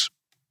abuse,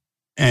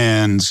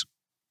 and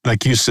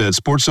like you said,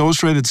 Sports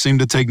Illustrated seemed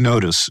to take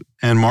notice.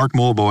 And Mark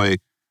Mulboy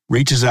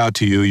reaches out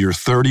to you. You're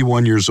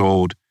 31 years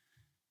old,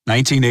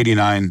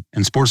 1989,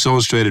 and Sports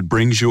Illustrated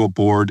brings you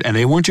aboard, and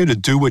they want you to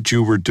do what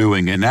you were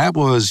doing. And that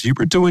was, you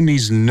were doing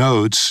these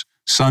notes,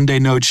 Sunday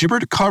notes. You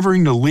were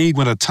covering the league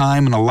at a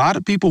time, and a lot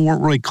of people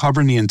weren't really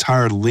covering the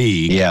entire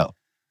league. Yeah.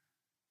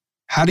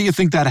 How do you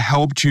think that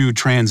helped you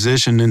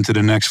transition into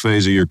the next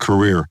phase of your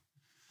career?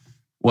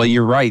 Well,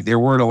 you're right. There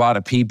weren't a lot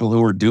of people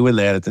who were doing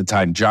that at the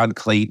time. John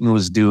Clayton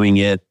was doing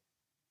it.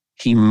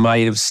 He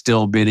might have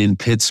still been in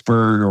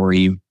Pittsburgh, or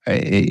he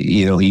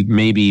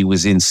maybe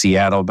was in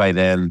Seattle by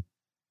then,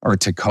 or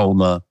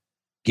Tacoma.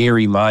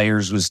 Gary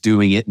Myers was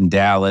doing it in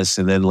Dallas,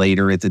 and then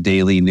later at the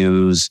Daily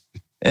News.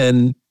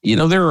 And,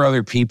 there were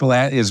other people.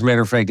 As a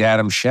matter of fact,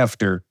 Adam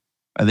Schefter,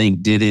 I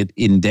think, did it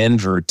in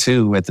Denver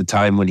too at the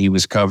time when he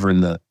was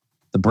covering the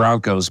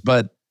Broncos.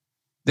 But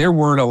there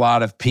weren't a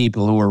lot of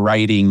people who were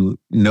writing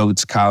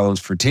notes columns,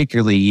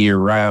 particularly year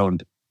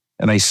round.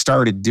 And I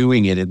started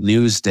doing it at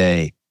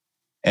Newsday.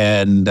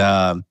 And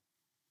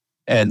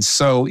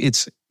so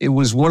it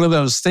was one of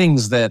those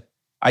things that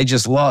I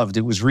just loved.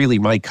 It was really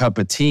my cup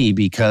of tea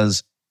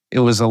because it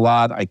was a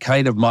lot. I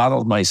kind of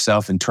modeled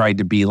myself and tried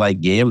to be like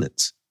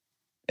Gammons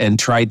and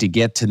tried to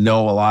get to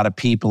know a lot of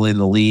people in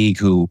the league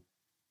who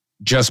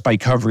just by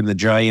covering the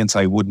Giants,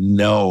 I wouldn't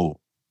know.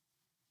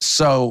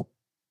 So,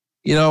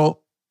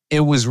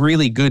 it was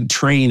really good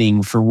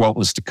training for what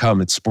was to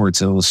come at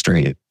Sports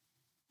Illustrated.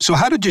 So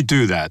how did you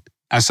do that?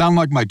 I sound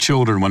like my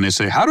children when they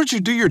say, how did you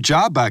do your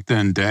job back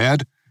then,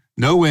 Dad?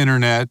 No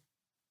internet,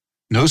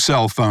 no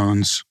cell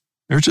phones.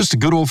 There's just a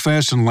good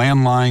old-fashioned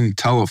landline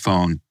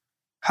telephone.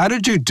 How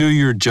did you do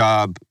your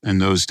job in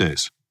those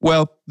days?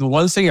 Well, the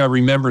one thing I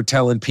remember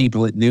telling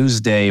people at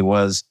Newsday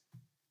was,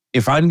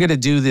 if I'm going to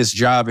do this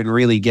job and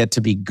really get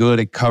to be good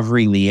at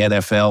covering the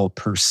NFL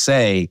per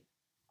se,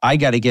 I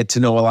got to get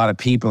to know a lot of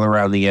people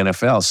around the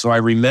NFL. So I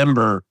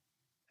remember,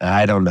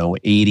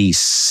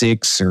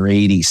 86 or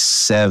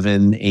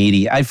 87,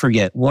 80, I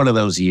forget, one of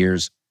those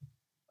years,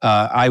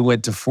 I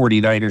went to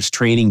 49ers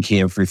training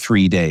camp for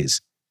 3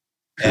 days.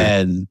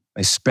 And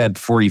I spent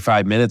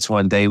 45 minutes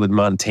one day with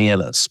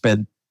Montana,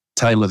 spent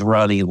time with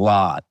Ronnie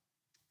Lott.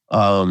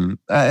 And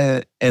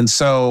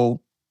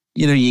so,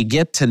 you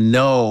get to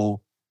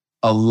know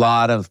a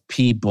lot of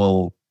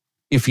people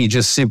if you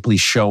just simply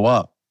show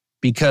up.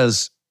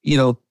 Because,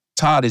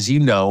 Todd, as you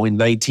know, in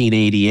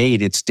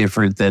 1988, it's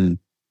different than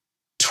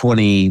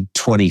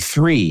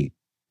 2023.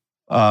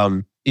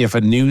 If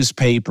a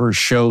newspaper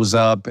shows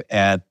up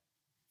at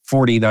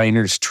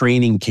 49ers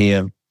training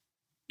camp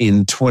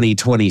in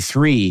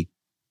 2023,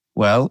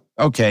 well,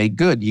 okay,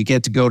 good. You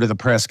get to go to the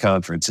press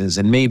conferences,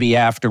 and maybe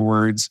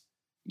afterwards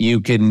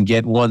you can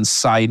get one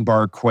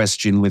sidebar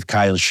question with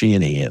Kyle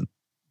Shanahan.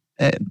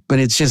 But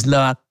it's just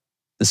not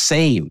the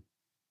same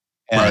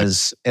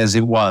as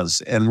it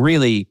was. And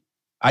really,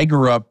 I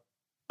grew up,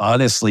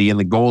 honestly, in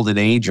the golden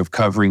age of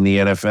covering the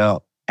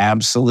NFL,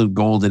 absolute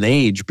golden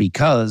age,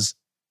 because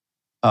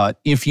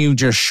if you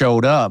just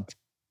showed up,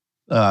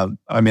 I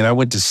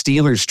went to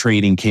Steelers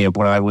training camp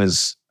when I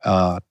was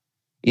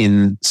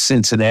in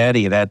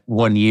Cincinnati. That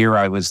 1 year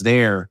I was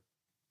there,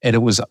 and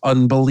it was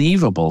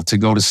unbelievable to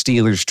go to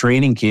Steelers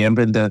training camp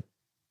and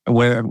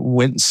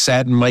went and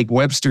sat in Mike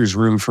Webster's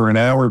room for an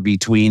hour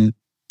between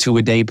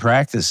 2-a-day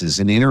practices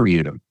and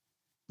interviewed him.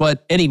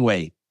 But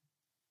anyway,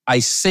 I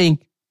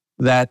think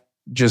that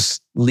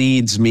just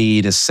leads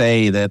me to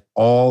say that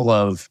all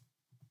of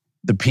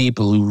the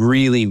people who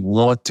really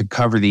want to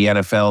cover the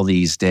NFL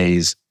these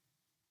days,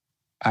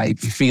 I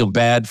feel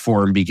bad for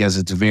them because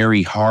it's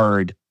very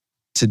hard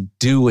to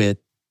do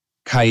it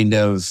kind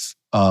of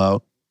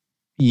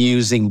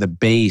using the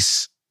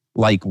base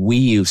like we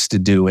used to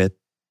do it,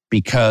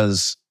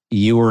 because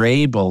you were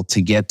able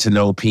to get to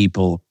know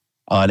people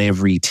on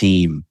every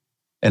team.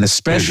 And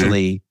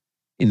especially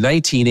in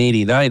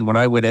 1989, when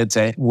I went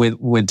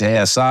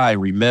to SI,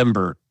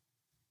 remember,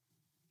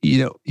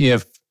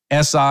 if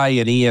SI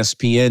and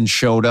ESPN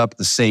showed up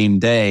the same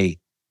day,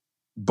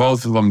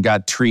 both of them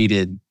got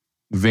treated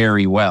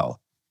very well.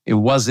 It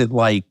wasn't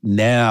like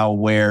now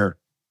where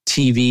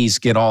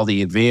TVs get all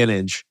the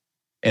advantage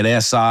and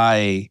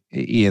SI,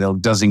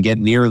 doesn't get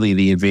nearly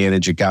the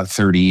advantage it got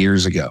 30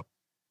 years ago.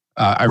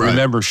 I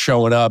remember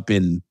showing up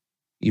it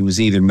was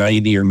either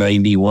 90 or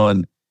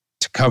 91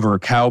 to cover a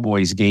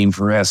Cowboys game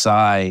for SI,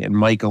 and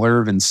Michael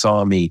Irvin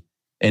saw me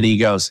and he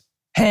goes,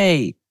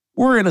 "Hey,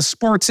 we're in a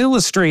Sports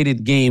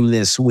Illustrated game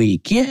this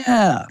week."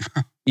 Yeah.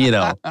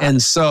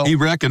 And so he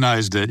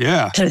recognized it.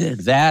 Yeah.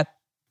 That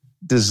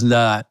does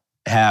not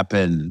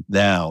happen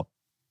now.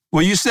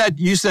 Well, you said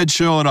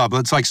showing up.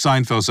 It's like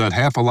Seinfeld said,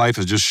 half of life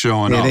is just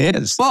showing up. It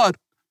is.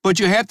 But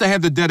you have to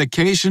have the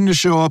dedication to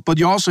show up, but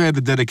you also have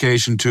the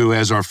dedication to,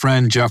 as our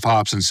friend Jeff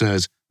Hobson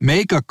says,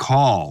 make a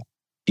call.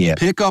 Yeah.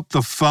 Pick up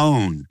the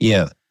phone.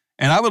 Yeah.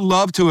 And I would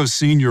love to have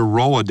seen your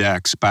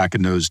Rolodex back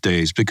in those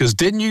days, because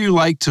didn't you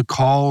like to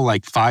call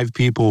like 5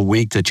 people a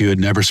week that you had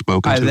never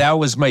spoken to? That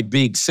was my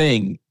big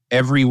thing.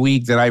 every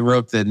week that I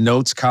wrote the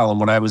notes column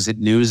when I was at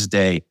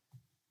Newsday,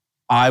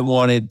 I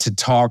wanted to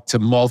talk to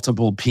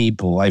multiple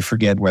people. I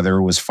forget whether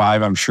it was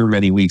 5. I'm sure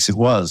many weeks it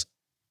was.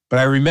 But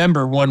I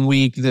remember one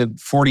week, the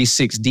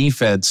 46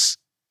 defense,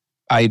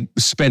 I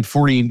spent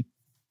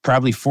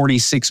probably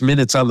 46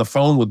 minutes on the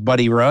phone with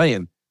Buddy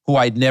Ryan, who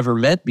I'd never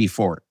met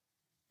before.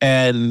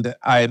 And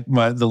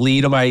the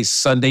lead of my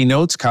Sunday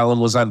notes column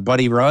was on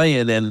Buddy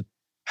Ryan and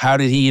how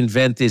did he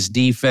invent this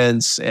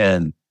defense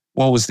and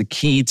what was the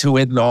key to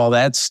it and all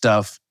that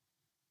stuff.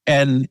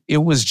 And it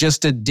was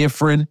just a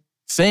different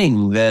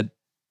thing that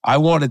I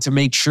wanted to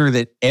make sure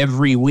that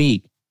every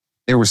week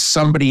there was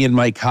somebody in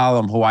my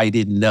column who I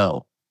didn't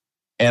know.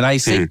 And I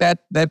think that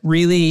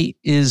really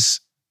is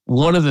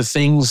one of the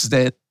things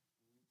that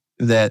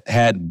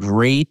had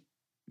great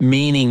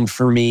meaning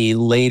for me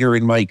later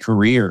in my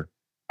career.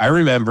 I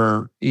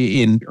remember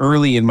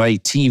early in my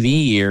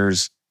TV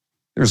years,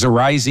 there's a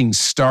rising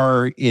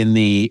star in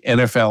the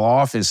NFL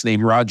office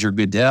named Roger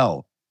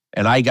Goodell.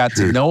 And I got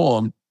to know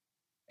him.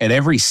 And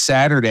every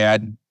Saturday,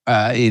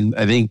 I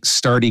think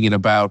starting in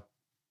about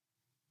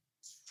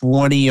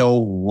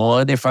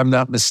 2001, if I'm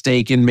not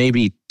mistaken,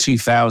 maybe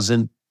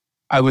 2000,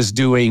 I was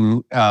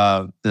doing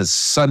the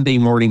Sunday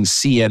morning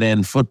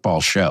CNN football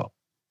show.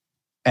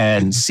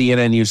 And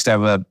CNN used to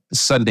have a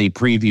Sunday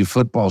preview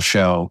football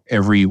show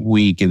every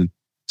week. And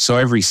so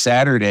every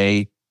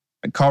Saturday,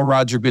 I'd call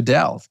Roger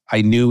Goodell.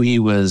 I knew he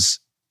was,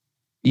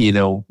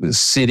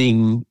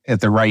 sitting at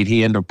the right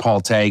hand of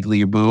Paul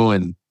Tagliabue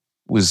and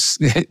was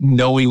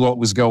knowing what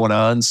was going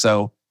on.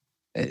 So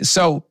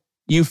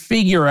you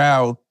figure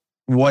out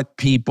what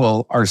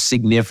people are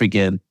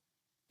significant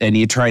and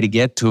you try to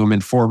get to them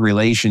and form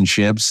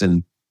relationships.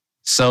 And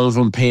some of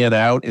them pan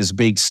out as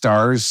big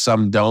stars,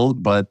 some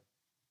don't. But,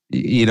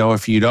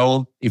 if you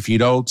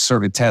don't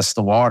sort of test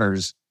the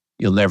waters,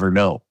 you'll never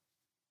know.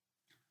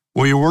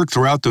 Well, your work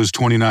throughout those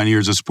 29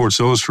 years of Sports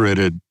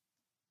Illustrated,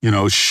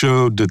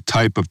 showed the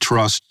type of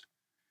trust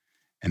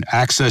and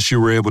access you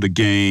were able to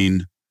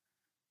gain.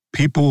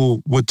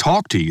 People would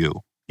talk to you,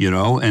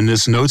 and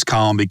this notes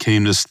column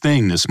became this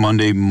thing, this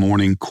Monday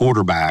morning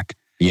quarterback.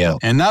 Yeah.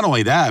 And not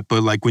only that,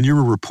 but like when you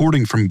were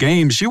reporting from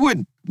games, you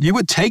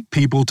would take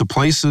people to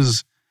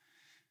places,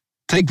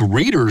 take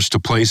readers to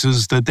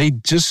places that they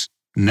just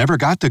never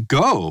got to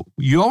go.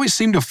 You always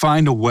seem to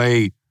find a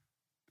way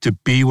to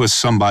be with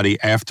somebody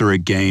after a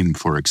game,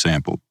 for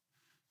example.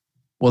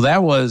 Well,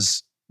 that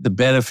was the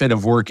benefit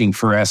of working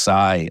for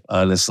SI,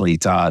 honestly,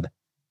 Todd.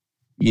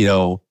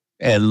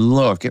 And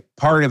look,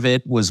 part of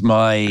it was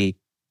my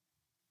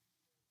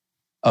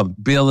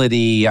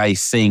ability, I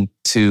think,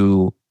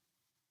 to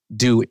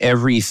do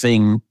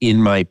everything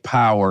in my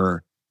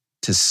power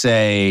to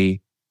say,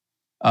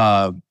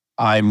 I'm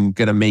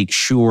going to make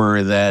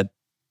sure that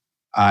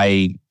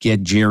I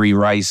get Jerry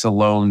Rice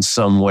alone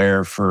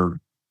somewhere for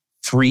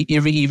 3,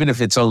 even if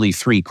it's only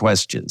 3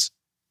 questions.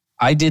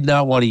 I did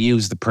not want to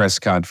use the press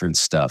conference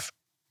stuff.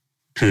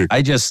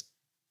 I just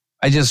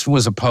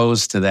was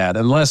opposed to that.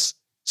 Unless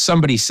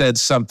somebody said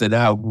something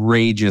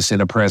outrageous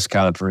in a press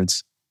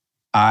conference,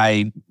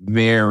 I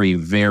very,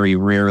 very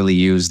rarely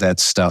use that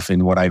stuff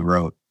in what I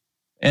wrote.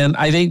 And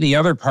I think the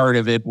other part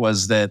of it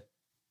was that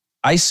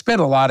I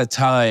spent a lot of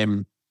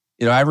time,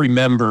 I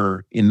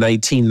remember in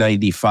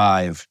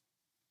 1995,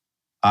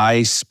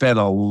 I spent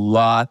a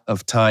lot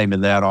of time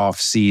in that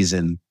off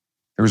season.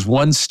 There was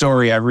one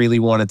story I really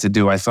wanted to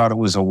do. I thought it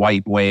was a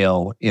white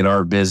whale in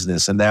our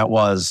business. And that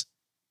was,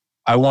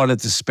 I wanted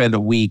to spend a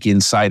week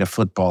inside a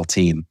football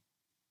team.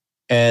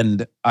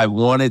 And I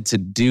wanted to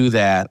do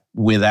that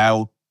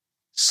without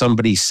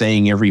somebody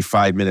saying every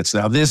 5 minutes,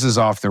 now this is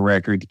off the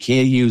record. You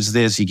can't use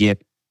this. You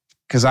can't.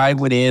 Because I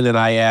went in and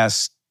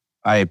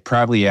I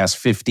probably asked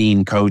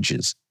 15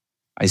 coaches.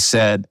 I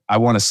said, I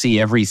want to see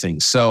everything.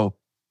 So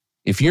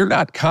if you're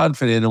not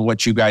confident in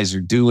what you guys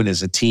are doing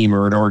as a team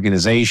or an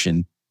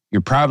organization,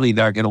 you're probably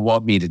not going to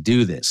want me to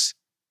do this.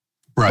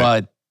 Right.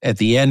 But at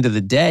the end of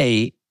the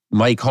day,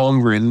 Mike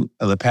Holmgren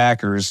of the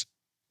Packers,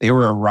 they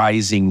were a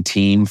rising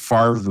team.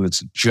 Favre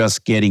was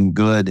just getting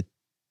good.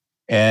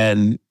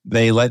 And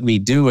they let me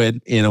do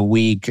it in a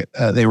week.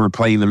 They were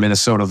playing the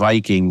Minnesota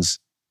Vikings.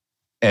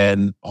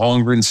 And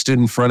Holmgren stood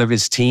in front of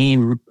his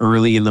team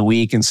early in the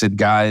week and said,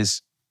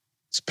 guys,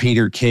 it's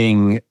Peter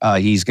King.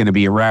 He's going to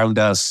be around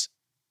us.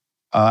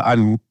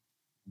 I'm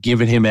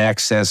giving him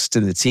access to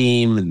the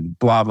team and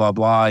blah, blah,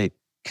 blah. I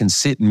can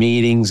sit in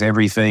meetings,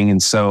 everything.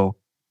 And so,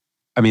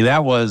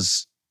 that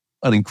was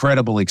an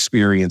incredible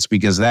experience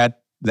because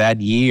that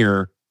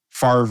year,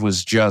 Favre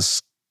was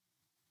just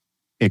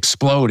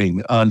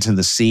exploding onto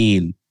the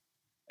scene.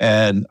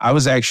 And I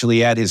was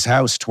actually at his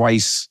house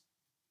twice,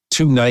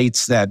 2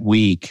 nights that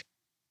week.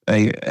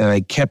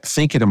 I kept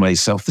thinking to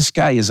myself, this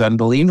guy is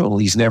unbelievable.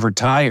 He's never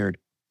tired.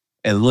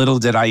 And little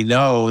did I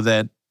know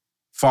that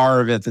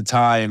Favre at the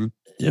time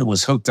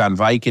was hooked on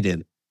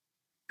Vicodin.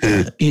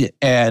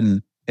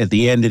 And at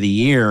the end of the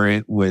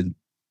year,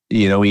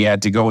 he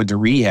had to go into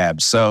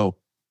rehab. So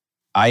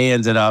I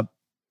ended up,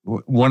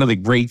 one of the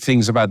great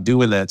things about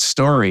doing that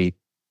story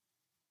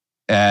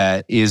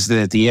is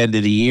that at the end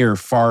of the year,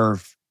 Favre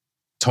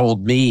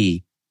told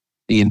me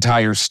the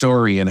entire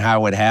story and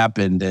how it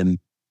happened. And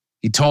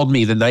he told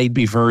me the night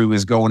before he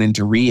was going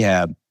into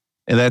rehab.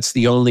 And that's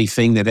the only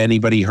thing that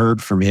anybody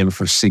heard from him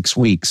for 6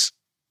 weeks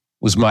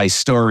was my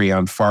story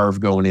on Favre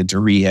going into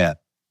rehab.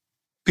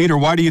 Peter,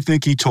 why do you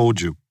think he told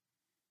you?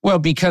 Well,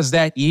 because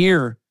that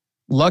year,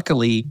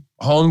 luckily,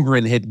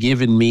 Holmgren had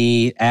given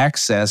me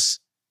access,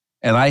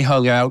 and I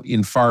hung out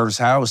in Favre's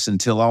house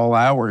until all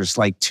hours,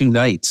 like 2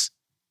 nights.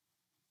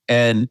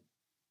 And,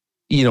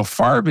 you know,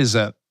 Favre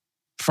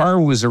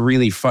was a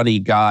really funny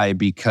guy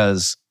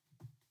because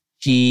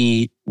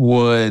I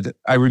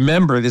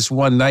remember this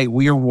one night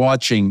we were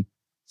watching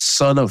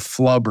Son of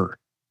Flubber,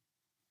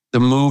 the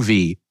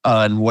movie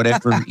on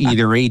whatever,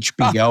 either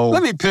HBO.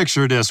 Let me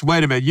picture this.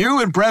 Wait a minute.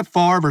 You and Brett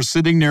Favre are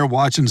sitting there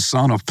watching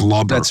Son of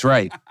Flubber. That's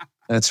right.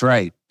 That's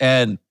right.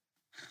 And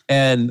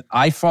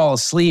I fall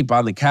asleep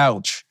on the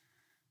couch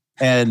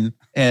and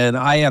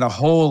I had a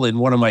hole in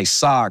one of my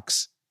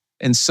socks.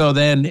 And so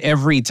then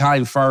every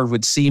time Favre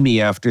would see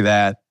me after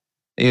that,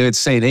 they would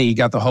say, hey, you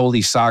got the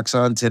holy socks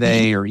on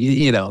today, or,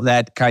 you know,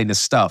 that kind of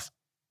stuff.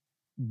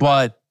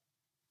 But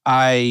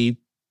I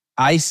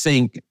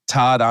think,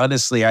 Todd,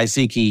 honestly, I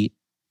think he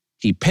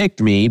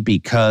picked me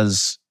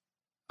because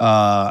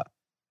that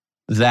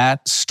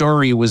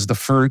story was the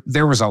first.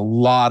 There was a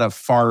lot of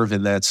Favre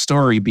in that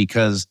story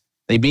because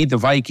they beat the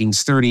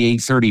Vikings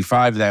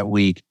 38-35 that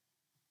week.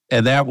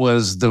 And that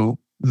was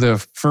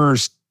the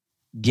first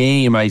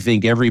game I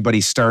think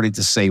everybody started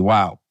to say,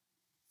 wow,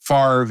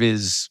 Favre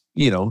is,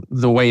 you know,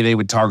 the way they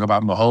would talk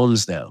about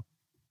Mahomes now.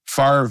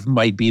 Favre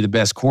might be the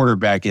best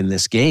quarterback in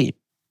this game,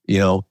 you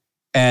know,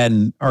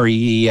 or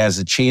he has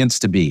a chance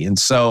to be. And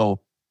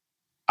so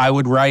I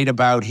would write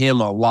about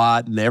him a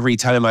lot. And every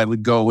time I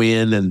would go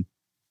in and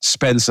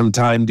spend some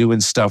time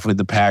doing stuff with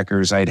the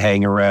Packers, I'd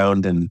hang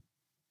around and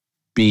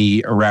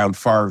be around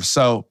Favre.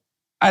 So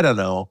I don't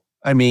know.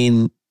 I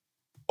mean,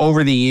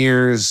 over the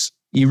years,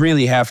 you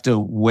really have to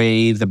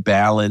weigh the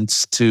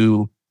balance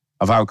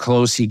of how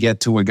close you get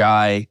to a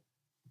guy.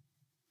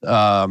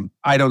 I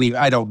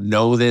don't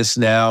know this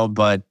now,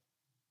 but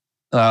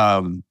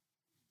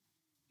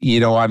you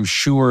know, I'm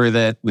sure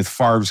that with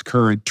Favre's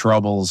current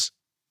troubles,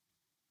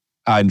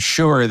 I'm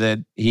sure that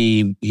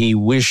he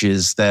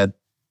wishes that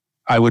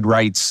I would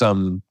write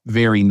some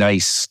very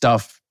nice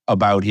stuff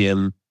about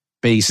him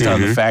based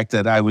on the fact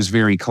that I was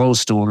very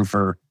close to him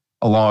for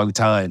a long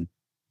time.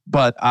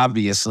 But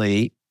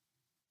obviously,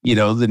 you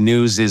know, the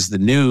news is the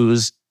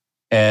news,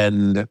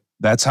 and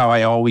that's how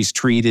I always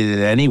treated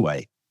it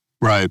anyway.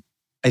 Right.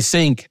 I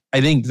think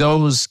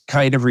those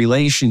kind of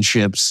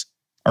relationships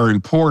are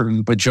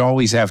important, but you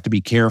always have to be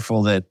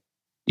careful that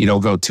you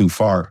don't go too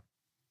far.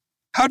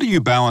 How do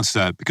you balance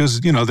that?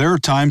 Because, you know, there are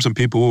times when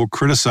people will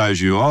criticize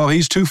you. Oh,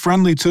 he's too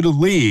friendly to the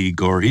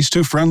league, or he's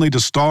too friendly to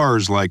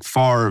stars like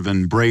Favre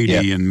and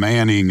Brady and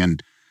Manning.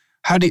 And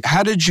how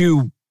did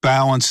you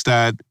balance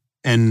that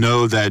and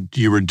know that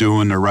you were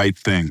doing the right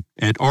thing?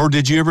 Or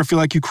did you ever feel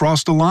like you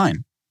crossed the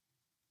line?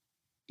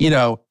 You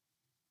know,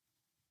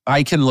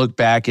 I can look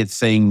back at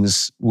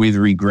things with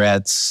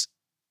regrets.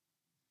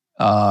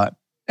 And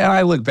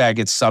I look back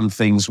at some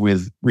things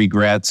with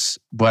regrets,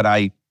 but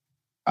I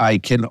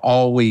can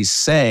always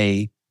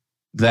say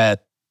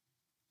that,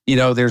 you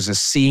know, there's a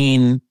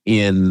scene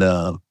in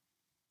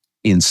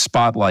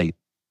Spotlight,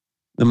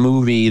 the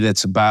movie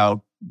that's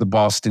about the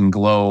Boston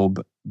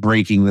Globe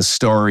breaking the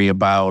story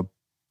about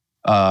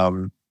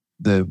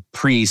the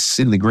priests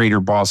in the greater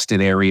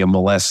Boston area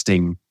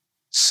molesting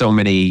so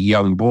many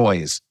young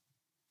boys.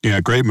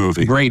 Yeah, great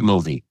movie. Great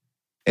movie.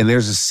 And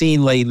there's a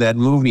scene late in that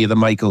movie of the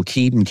Michael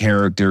Keaton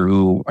character,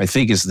 who I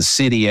think is the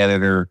city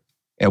editor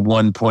at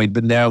one point,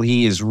 but now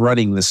he is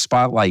running the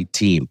Spotlight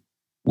team,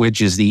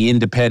 which is the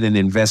independent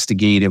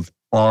investigative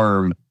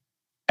arm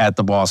at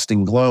the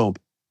Boston Globe.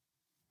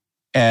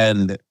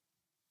 And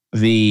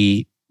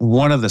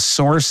one of the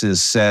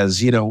sources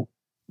says, you know,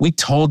 we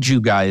told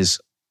you guys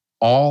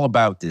all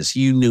about this.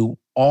 You knew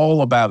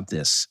all about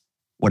this,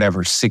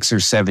 whatever, 6 or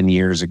 7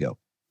 years ago.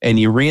 And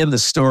you ran the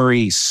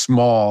story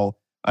small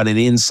on an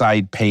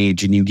inside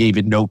page and you gave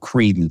it no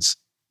credence.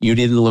 You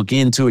didn't look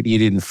into it. You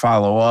didn't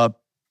follow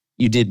up.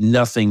 You did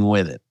nothing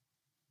with it.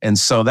 And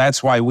so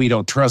that's why we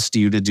don't trust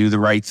you to do the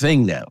right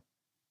thing now.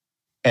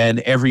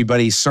 And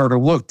everybody sort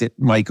of looked at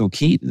Michael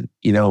Keaton,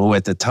 you know, who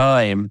at the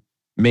time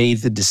made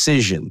the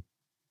decision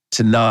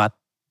to not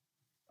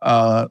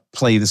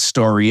play the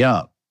story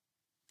up.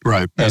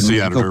 Right. As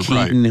the editor, Michael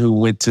Keaton, who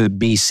went to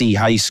BC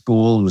High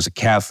School, who was a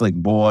Catholic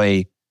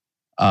boy,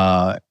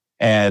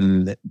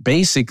 and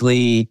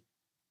basically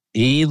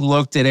he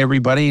looked at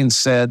everybody and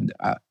said,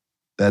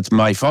 that's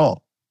my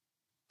fault.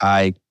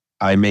 I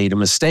made a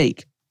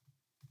mistake.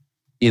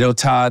 You know,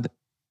 Todd,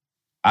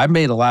 I've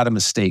made a lot of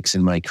mistakes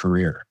in my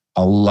career,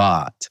 a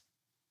lot.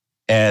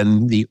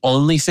 And the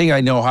only thing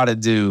I know how to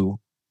do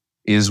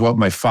is what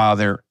my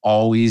father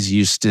always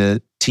used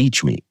to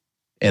teach me.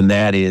 And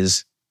that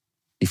is,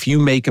 if you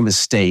make a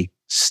mistake,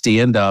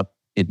 stand up,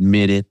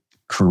 admit it,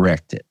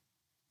 correct it.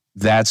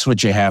 That's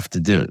what you have to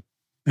do.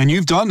 And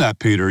you've done that,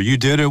 Peter. You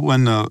did it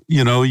when,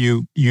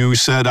 you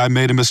said I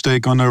made a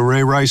mistake on the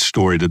Ray Rice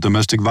story, the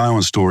domestic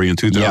violence story in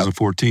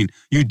 2014. Yep.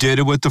 You did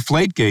it with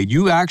Deflategate.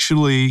 You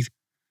actually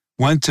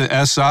went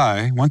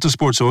to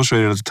Sports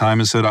Illustrated at the time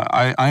and said,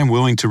 I am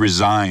willing to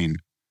resign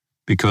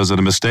because of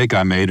the mistake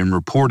I made in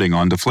reporting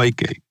on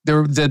Deflategate.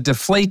 The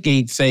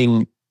Deflategate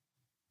thing,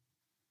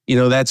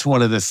 that's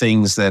one of the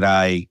things that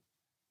I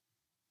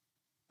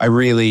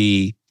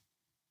really...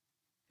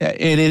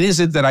 And it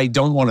isn't that I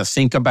don't want to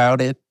think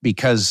about it,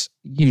 because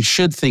you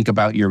should think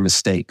about your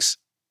mistakes.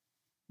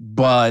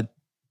 But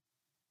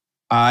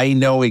I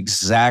know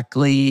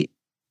exactly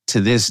to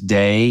this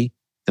day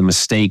the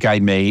mistake I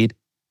made.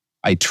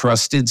 I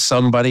trusted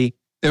somebody.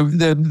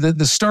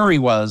 The story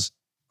was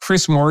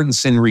Chris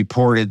Mortensen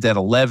reported that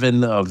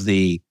 11 of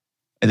the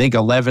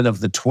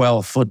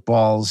 12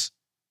 footballs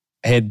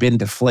had been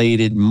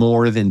deflated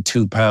more than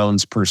 2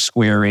 pounds per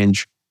square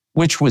inch,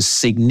 which was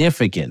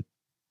significant.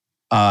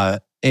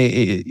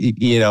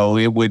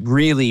 It would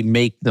really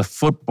make the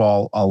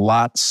football a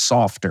lot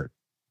softer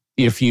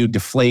if you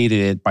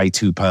deflated it by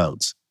 2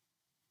 pounds.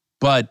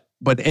 But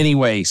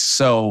anyway,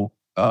 so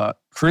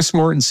Chris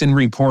Mortensen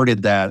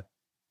reported that,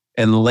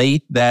 and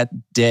late that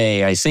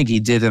day, I think he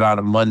did it on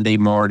a Monday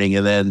morning,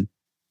 and then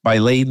by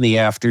late in the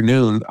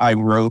afternoon, I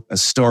wrote a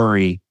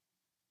story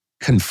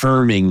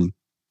confirming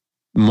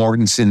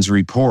Mortensen's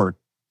report.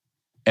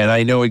 And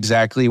I know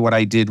exactly what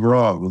I did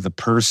wrong. The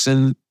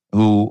person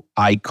who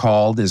I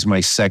called as my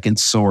second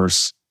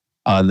source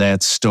on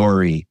that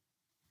story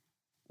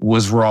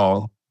was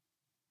wrong,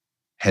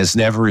 has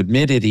never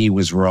admitted he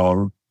was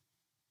wrong,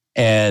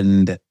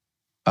 and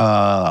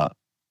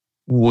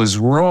was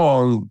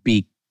wrong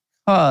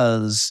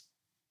because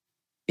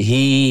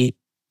he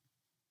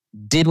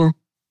didn't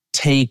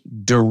take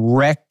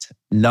direct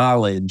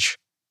knowledge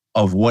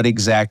of what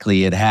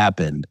exactly had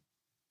happened.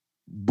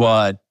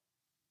 But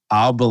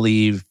I'll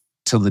believe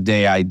till the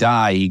day I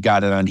die, he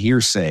got it on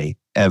hearsay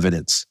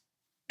evidence.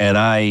 And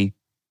I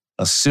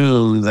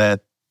assume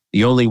that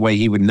the only way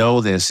he would know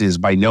this is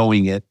by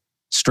knowing it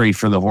straight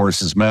from the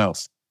horse's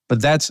mouth.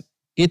 But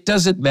it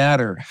doesn't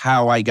matter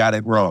how I got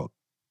it wrong.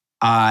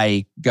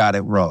 I got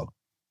it wrong.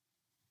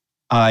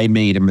 I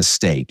made a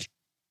mistake.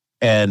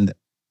 And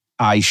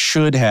I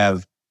should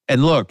have.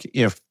 And look,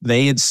 if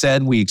they had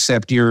said, we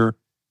accept your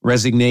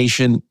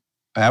resignation,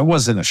 that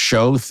wasn't a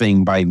show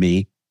thing by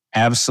me.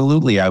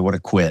 Absolutely, I would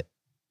have quit.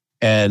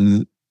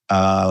 And,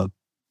 I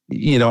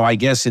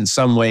guess in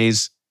some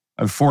ways,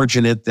 I'm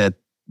fortunate that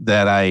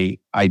I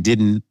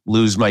didn't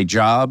lose my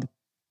job.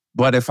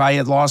 But if I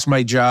had lost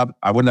my job,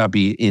 I would not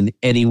be in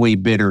any way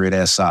bitter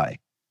at SI,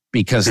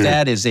 because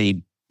that is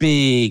a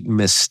big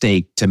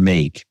mistake to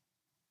make,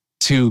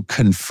 to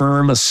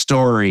confirm a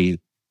story,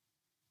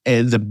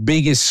 the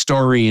biggest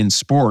story in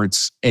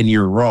sports, and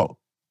you're wrong.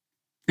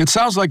 It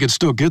sounds like it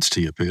still gets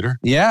to you, Peter.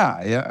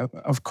 Yeah,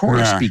 of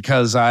course,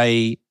 because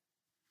I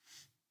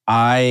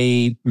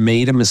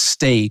made a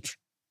mistake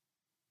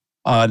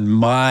on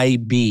my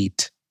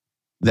beat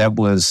that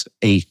was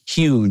a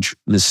huge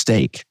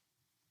mistake.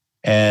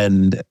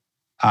 And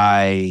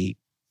I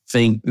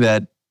think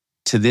that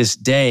to this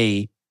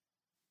day,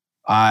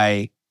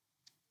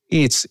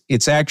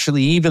 it's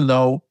actually, even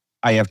though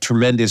I have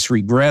tremendous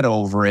regret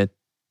over it,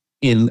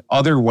 in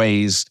other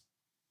ways,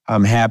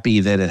 I'm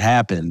happy that it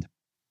happened,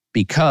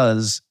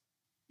 because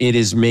it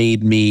has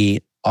made me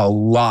a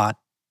lot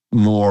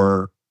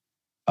more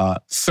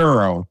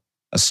thorough,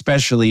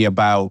 especially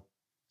about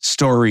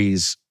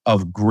stories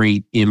of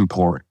great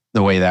import,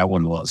 the way that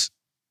one was.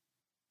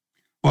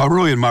 Well, I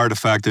really admire the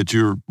fact that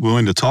you're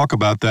willing to talk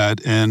about that.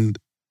 And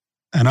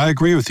I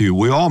agree with you.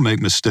 We all make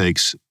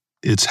mistakes.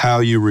 It's how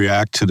you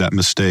react to that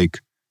mistake.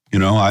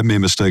 I made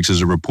mistakes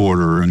as a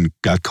reporter and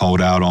got called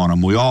out on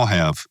them. We all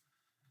have.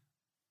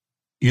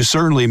 You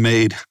certainly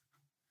made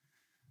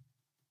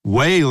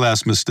way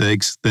less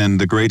mistakes than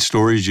the great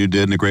stories you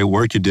did and the great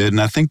work you did.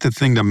 And I think the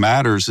thing that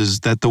matters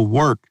is that the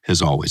work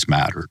has always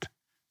mattered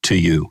to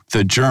you,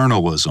 the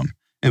journalism,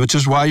 which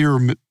is why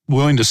you're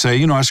willing to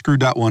say, I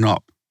screwed that one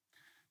up.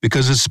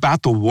 Because it's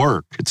about the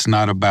work. It's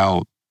not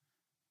about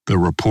the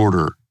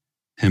reporter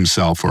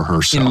himself or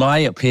herself. In my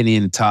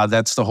opinion, Todd,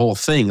 that's the whole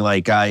thing.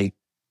 Like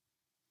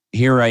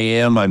here I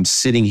am, I'm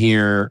sitting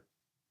here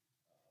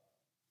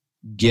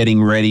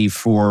getting ready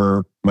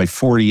for my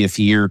 40th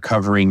year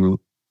covering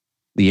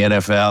the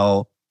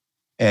NFL.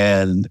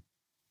 And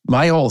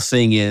my whole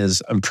thing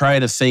is I'm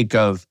trying to think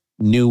of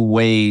new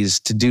ways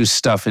to do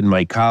stuff in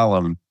my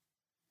column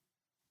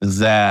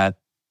that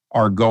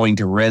are going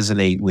to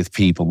resonate with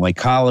people. My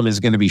column is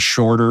going to be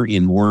shorter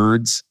in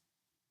words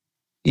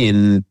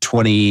in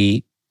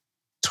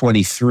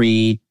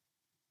 2023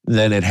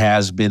 than it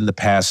has been the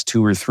past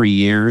 2 or 3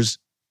 years.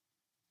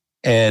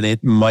 And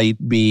it might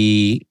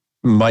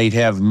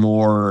have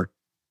more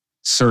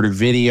sort of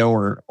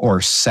video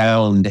or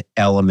sound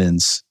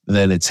elements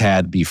than it's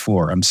had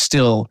before.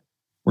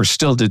 We're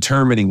still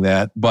determining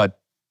that, but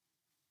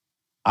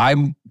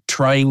I'm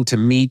trying to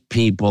meet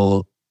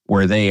people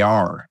where they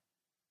are,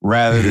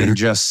 rather than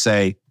just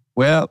say,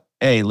 well,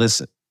 hey,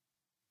 listen,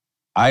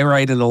 I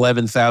write an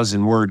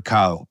 11,000 word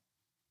column.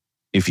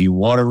 If you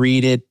want to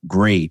read it,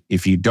 great.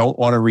 If you don't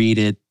want to read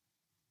it,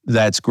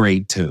 that's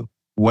great too.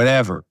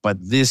 Whatever. But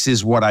this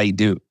is what I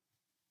do.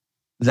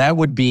 That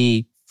would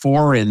be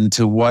foreign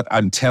to what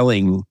I'm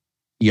telling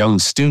young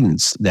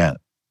students now.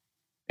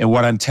 And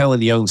what I'm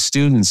telling young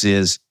students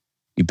is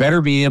you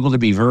better be able to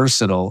be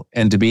versatile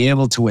and to be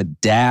able to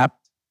adapt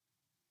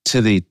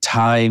to the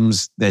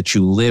times that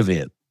you live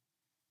in.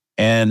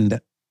 And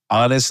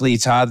honestly,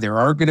 Todd, there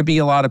are going to be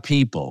a lot of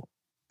people.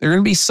 There are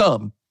going to be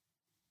some.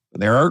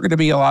 There are going to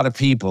be a lot of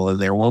people, and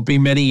there won't be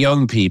many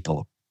young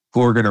people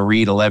who are going to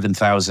read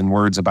 11,000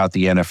 words about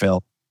the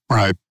NFL.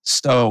 Right.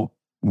 So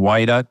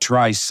why not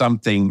try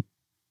something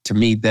to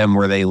meet them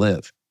where they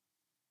live?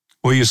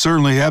 Well, you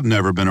certainly have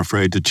never been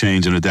afraid to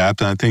change and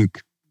adapt. And I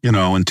think, in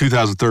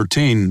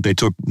 2013, they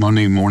took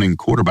Monday Morning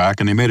Quarterback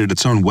and they made it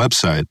its own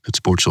website at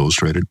Sports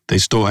Illustrated. They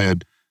still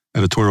had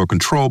editorial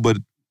control, but,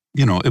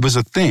 it was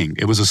a thing.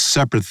 It was a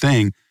separate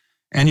thing.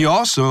 And you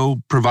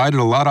also provided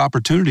a lot of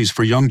opportunities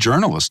for young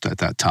journalists at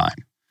that time,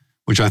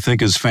 which I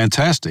think is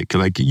fantastic.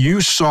 Like,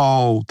 you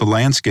saw the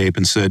landscape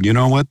and said, you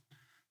know what?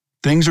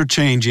 Things are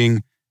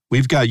changing.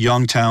 We've got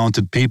young,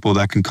 talented people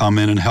that can come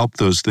in and help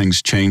those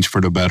things change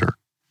for the better.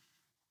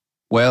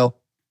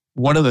 Well,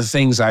 one of the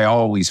things I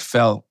always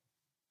felt,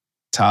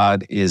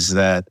 Todd, is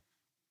that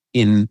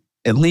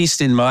at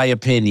least in my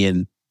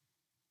opinion,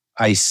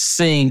 I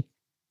think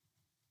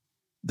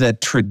that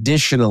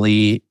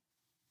traditionally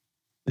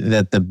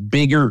that the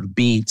bigger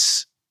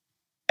beats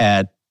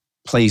at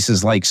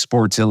places like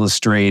Sports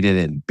Illustrated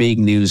and big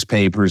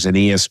newspapers and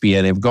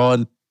ESPN have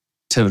gone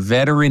to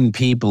veteran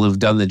people who've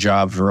done the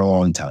job for a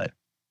long time.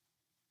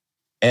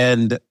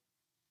 And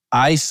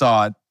I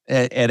thought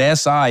at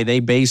SI,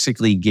 they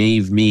basically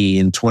gave me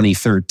in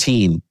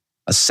 2013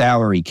 a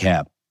salary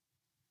cap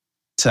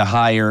to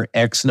hire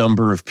X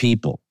number of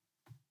people.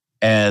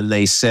 And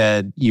they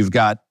said, you've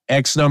got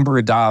X number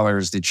of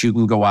dollars that you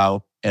can go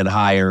out and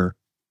hire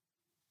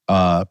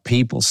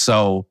people.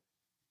 So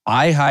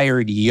I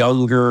hired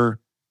younger,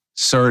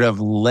 sort of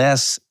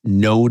less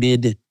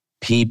noted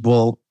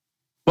people.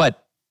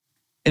 But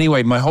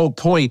anyway, my whole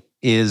point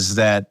is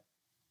that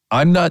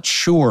I'm not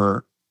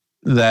sure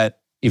that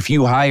if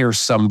you hire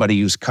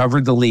somebody who's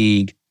covered the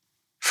league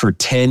for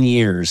 10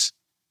 years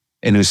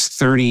and who's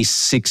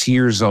 36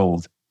 years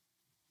old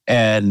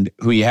and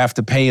who you have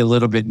to pay a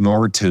little bit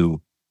more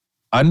to,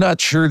 I'm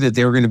not sure that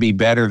they're going to be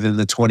better than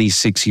the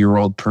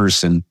 26-year-old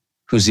person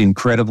who's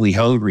incredibly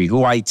hungry,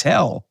 who I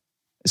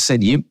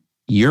said,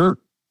 your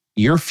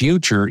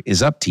future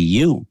is up to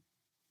you.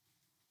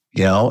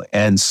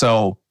 And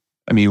so,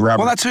 Robert.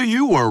 Well, that's who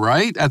you were,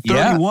 right? At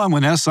 31,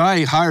 when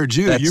SI hired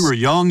you, you were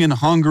young and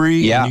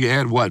hungry, and you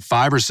had,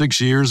 5 or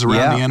 6 years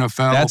around the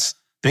NFL?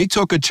 They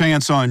took a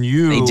chance on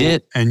you. They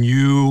did. And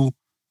you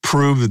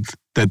proved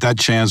that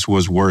chance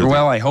was worth it.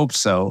 Well, I hope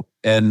so.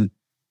 And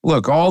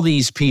look, all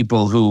these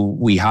people who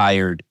we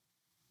hired,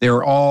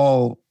 they're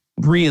all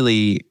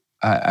really,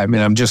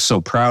 I'm just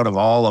so proud of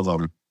all of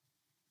them.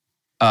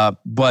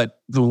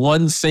 But the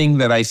one thing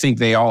that I think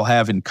they all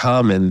have in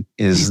common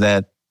is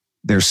that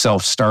they're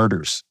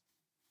self-starters.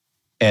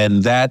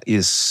 And that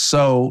is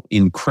so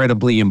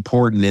incredibly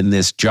important in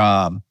this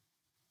job,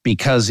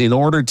 because in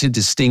order to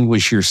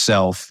distinguish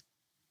yourself,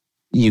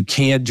 you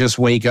can't just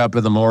wake up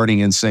in the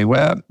morning and say,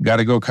 well, got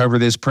to go cover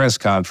this press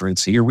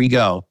conference. Here we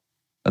go.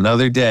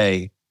 Another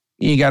day.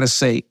 You got to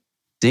say,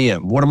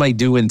 damn, what am I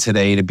doing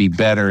today to be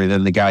better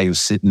than the guy who's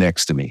sitting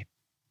next to me?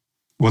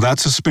 Well,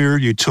 that's a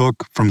spirit you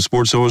took from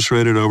Sports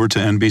Illustrated over to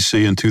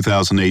NBC in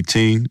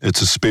 2018.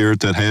 It's a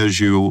spirit that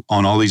has you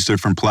on all these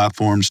different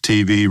platforms,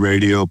 TV,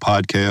 radio,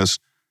 podcasts,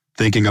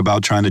 thinking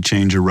about trying to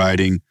change your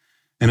writing.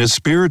 And a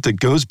spirit that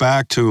goes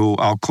back to,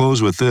 I'll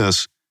close with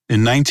this,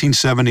 in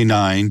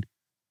 1979,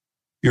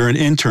 you're an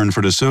intern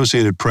for the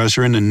Associated Press.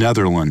 You're in the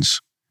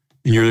Netherlands,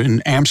 and you're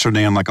in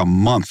Amsterdam like a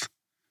month.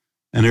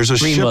 And there's a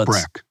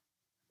shipwreck.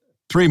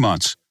 3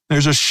 months.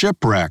 There's a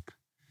shipwreck.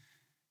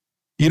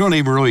 You don't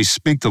even really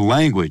speak the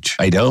language.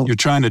 I don't. You're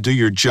trying to do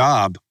your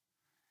job,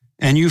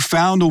 and you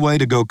found a way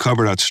to go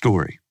cover that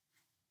story.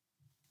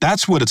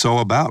 That's what it's all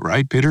about,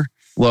 right, Peter?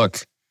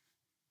 Look,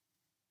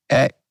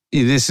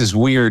 this is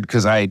weird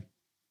because there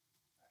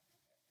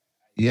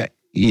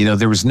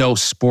was no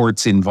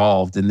sports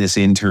involved in this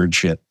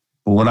internship.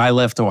 But when I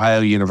left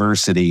Ohio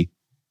University,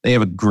 they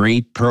have a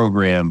great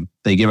program.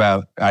 They give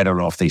out, I don't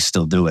know if they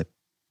still do it,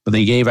 but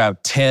they gave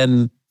out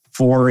 10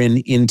 foreign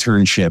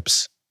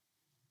internships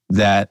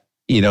that,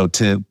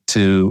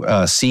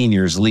 to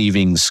seniors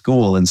leaving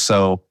school. And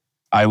so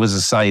I was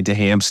assigned to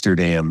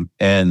Amsterdam.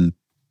 And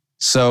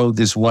so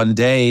this one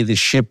day, the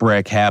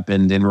shipwreck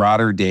happened in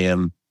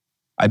Rotterdam.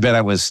 I bet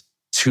I was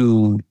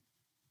 2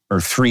 or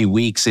 3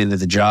 weeks into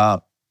the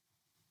job.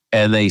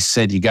 And they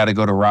said, you got to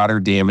go to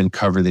Rotterdam and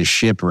cover this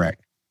shipwreck.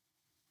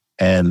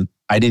 And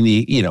I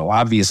didn't,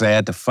 obviously I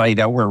had to find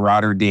out where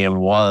Rotterdam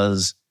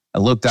was. I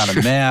looked on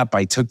a map.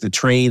 I took the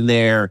train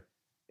there.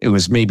 It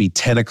was maybe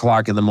 10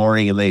 o'clock in the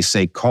morning. And they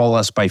say, call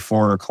us by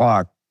 4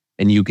 o'clock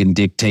and you can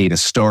dictate a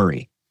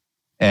story.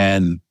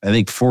 And I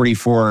think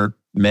 44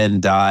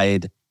 men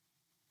died.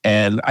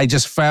 And I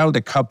just found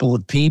a couple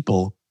of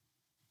people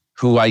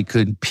who I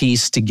could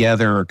piece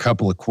together a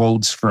couple of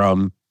quotes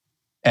from.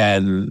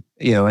 And,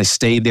 I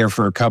stayed there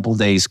for a couple of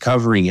days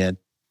covering it.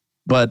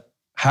 But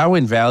how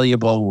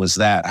invaluable was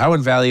that? How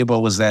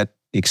invaluable was that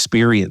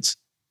experience?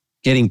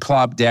 Getting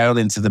plopped down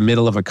into the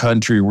middle of a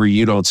country where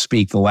you don't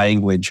speak the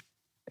language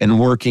and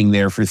working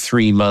there for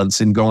 3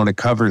 months and going to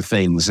cover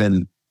things.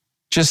 And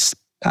just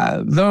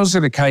those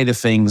are the kind of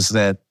things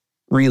that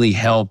really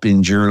help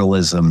in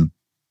journalism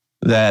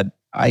that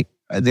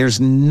there's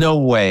no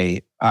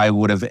way I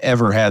would have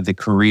ever had the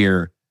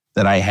career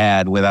that I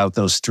had without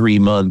those 3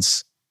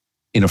 months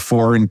in a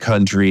foreign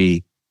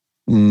country,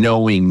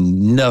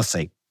 knowing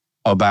nothing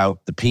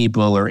about the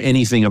people or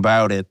anything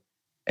about it,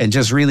 and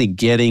just really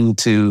getting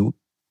to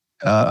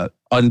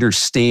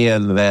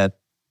understand that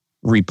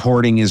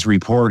reporting is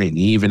reporting,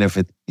 even if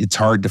it's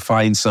hard to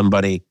find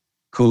somebody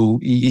who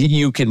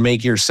you can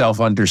make yourself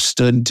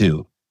understood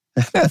to.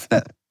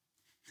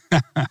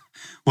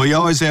 Well, you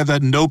always have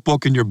that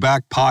notebook in your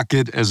back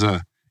pocket as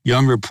a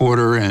young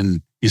reporter,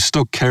 and you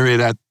still carry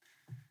that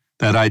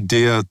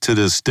idea to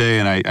this day.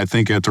 And I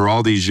think after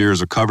all these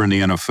years of covering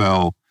the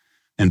NFL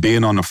and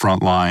being on the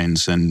front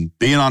lines and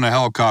being on a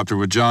helicopter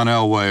with John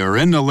Elway or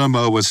in the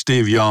limo with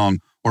Steve Young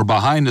or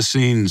behind the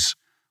scenes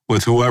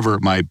with whoever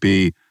it might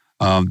be,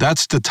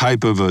 that's the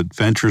type of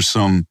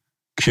adventuresome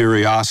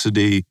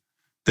curiosity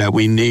that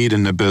we need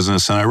in the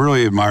business. And I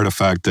really admire the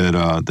fact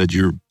that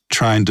you're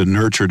trying to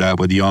nurture that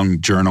with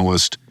young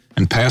journalists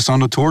and pass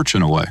on the torch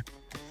in a way.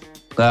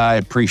 I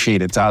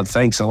appreciate it, Todd.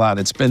 Thanks a lot.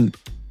 It's been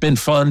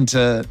fun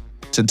to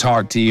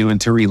talk to you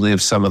and to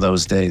relive some of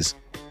those days.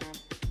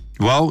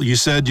 Well, you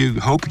said you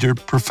hope your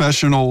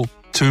professional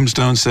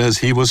tombstone says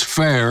he was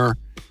fair,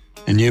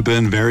 and you've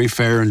been very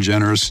fair and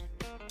generous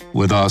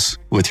with us,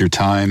 with your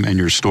time and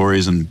your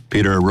stories. And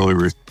Peter, I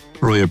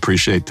really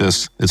appreciate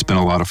this. It's been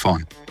a lot of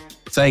fun.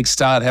 Thanks,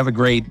 Todd. Have a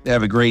great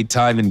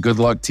time, and good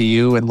luck to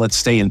you, and let's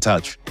stay in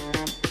touch.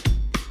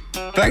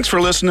 Thanks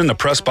for listening to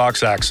Press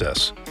Box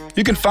Access.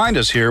 You can find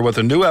us here with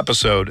a new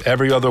episode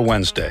every other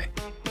Wednesday.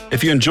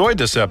 If you enjoyed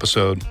this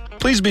episode,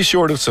 please be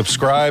sure to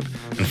subscribe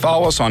and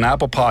follow us on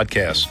Apple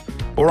Podcasts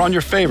or on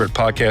your favorite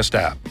podcast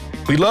app.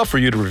 We'd love for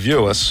you to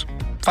review us.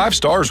 5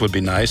 stars would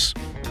be nice.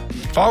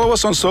 Follow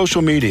us on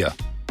social media.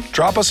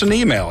 Drop us an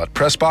email at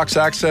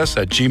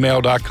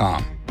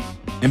pressboxaccess@gmail.com.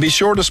 And be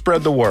sure to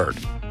spread the word.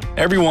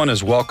 Everyone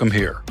is welcome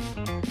here.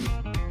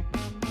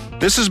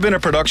 This has been a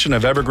production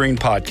of Evergreen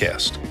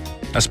Podcast.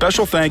 A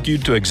special thank you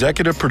to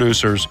executive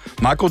producers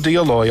Michael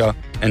D'Aloia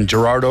and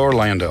Gerardo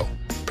Orlando,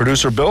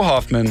 producer Bill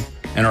Huffman,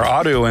 and our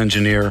audio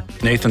engineer,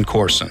 Nathan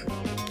Corson.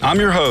 I'm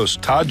your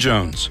host, Todd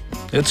Jones.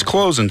 It's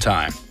closing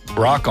time.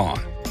 Rock on.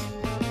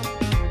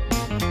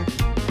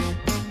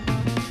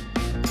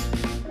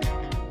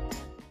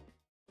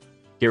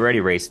 Get ready,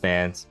 race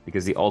fans,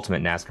 because the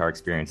ultimate NASCAR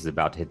experience is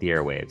about to hit the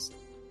airwaves.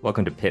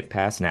 Welcome to Pit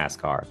Pass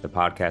NASCAR, the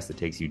podcast that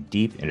takes you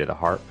deep into the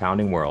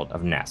heart-pounding world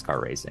of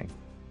NASCAR racing.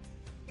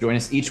 Join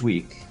us each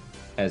week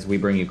as we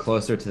bring you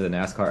closer to the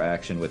NASCAR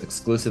action with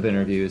exclusive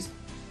interviews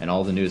and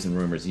all the news and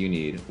rumors you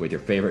need with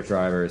your favorite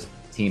drivers,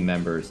 team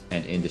members,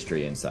 and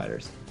industry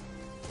insiders.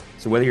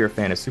 So whether you're a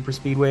fan of super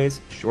speedways,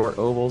 short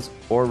ovals,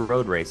 or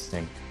road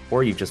racing,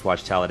 or you've just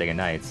watched Talladega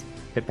Nights,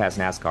 Pit Pass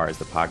NASCAR is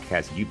the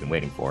podcast you've been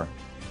waiting for.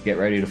 Get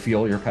ready to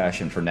fuel your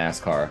passion for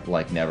NASCAR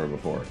like never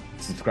before.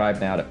 Subscribe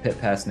now to Pit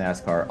Pass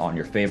NASCAR on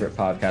your favorite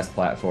podcast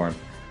platform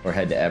or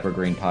head to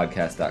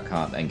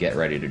evergreenpodcast.com and get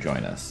ready to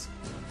join us.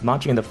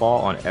 Launching in the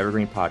fall on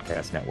Evergreen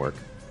Podcast Network.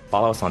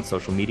 Follow us on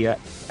social media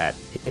at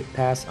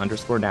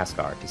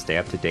pitpass_NASCAR to stay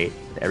up to date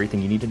with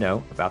everything you need to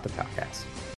know about the podcast.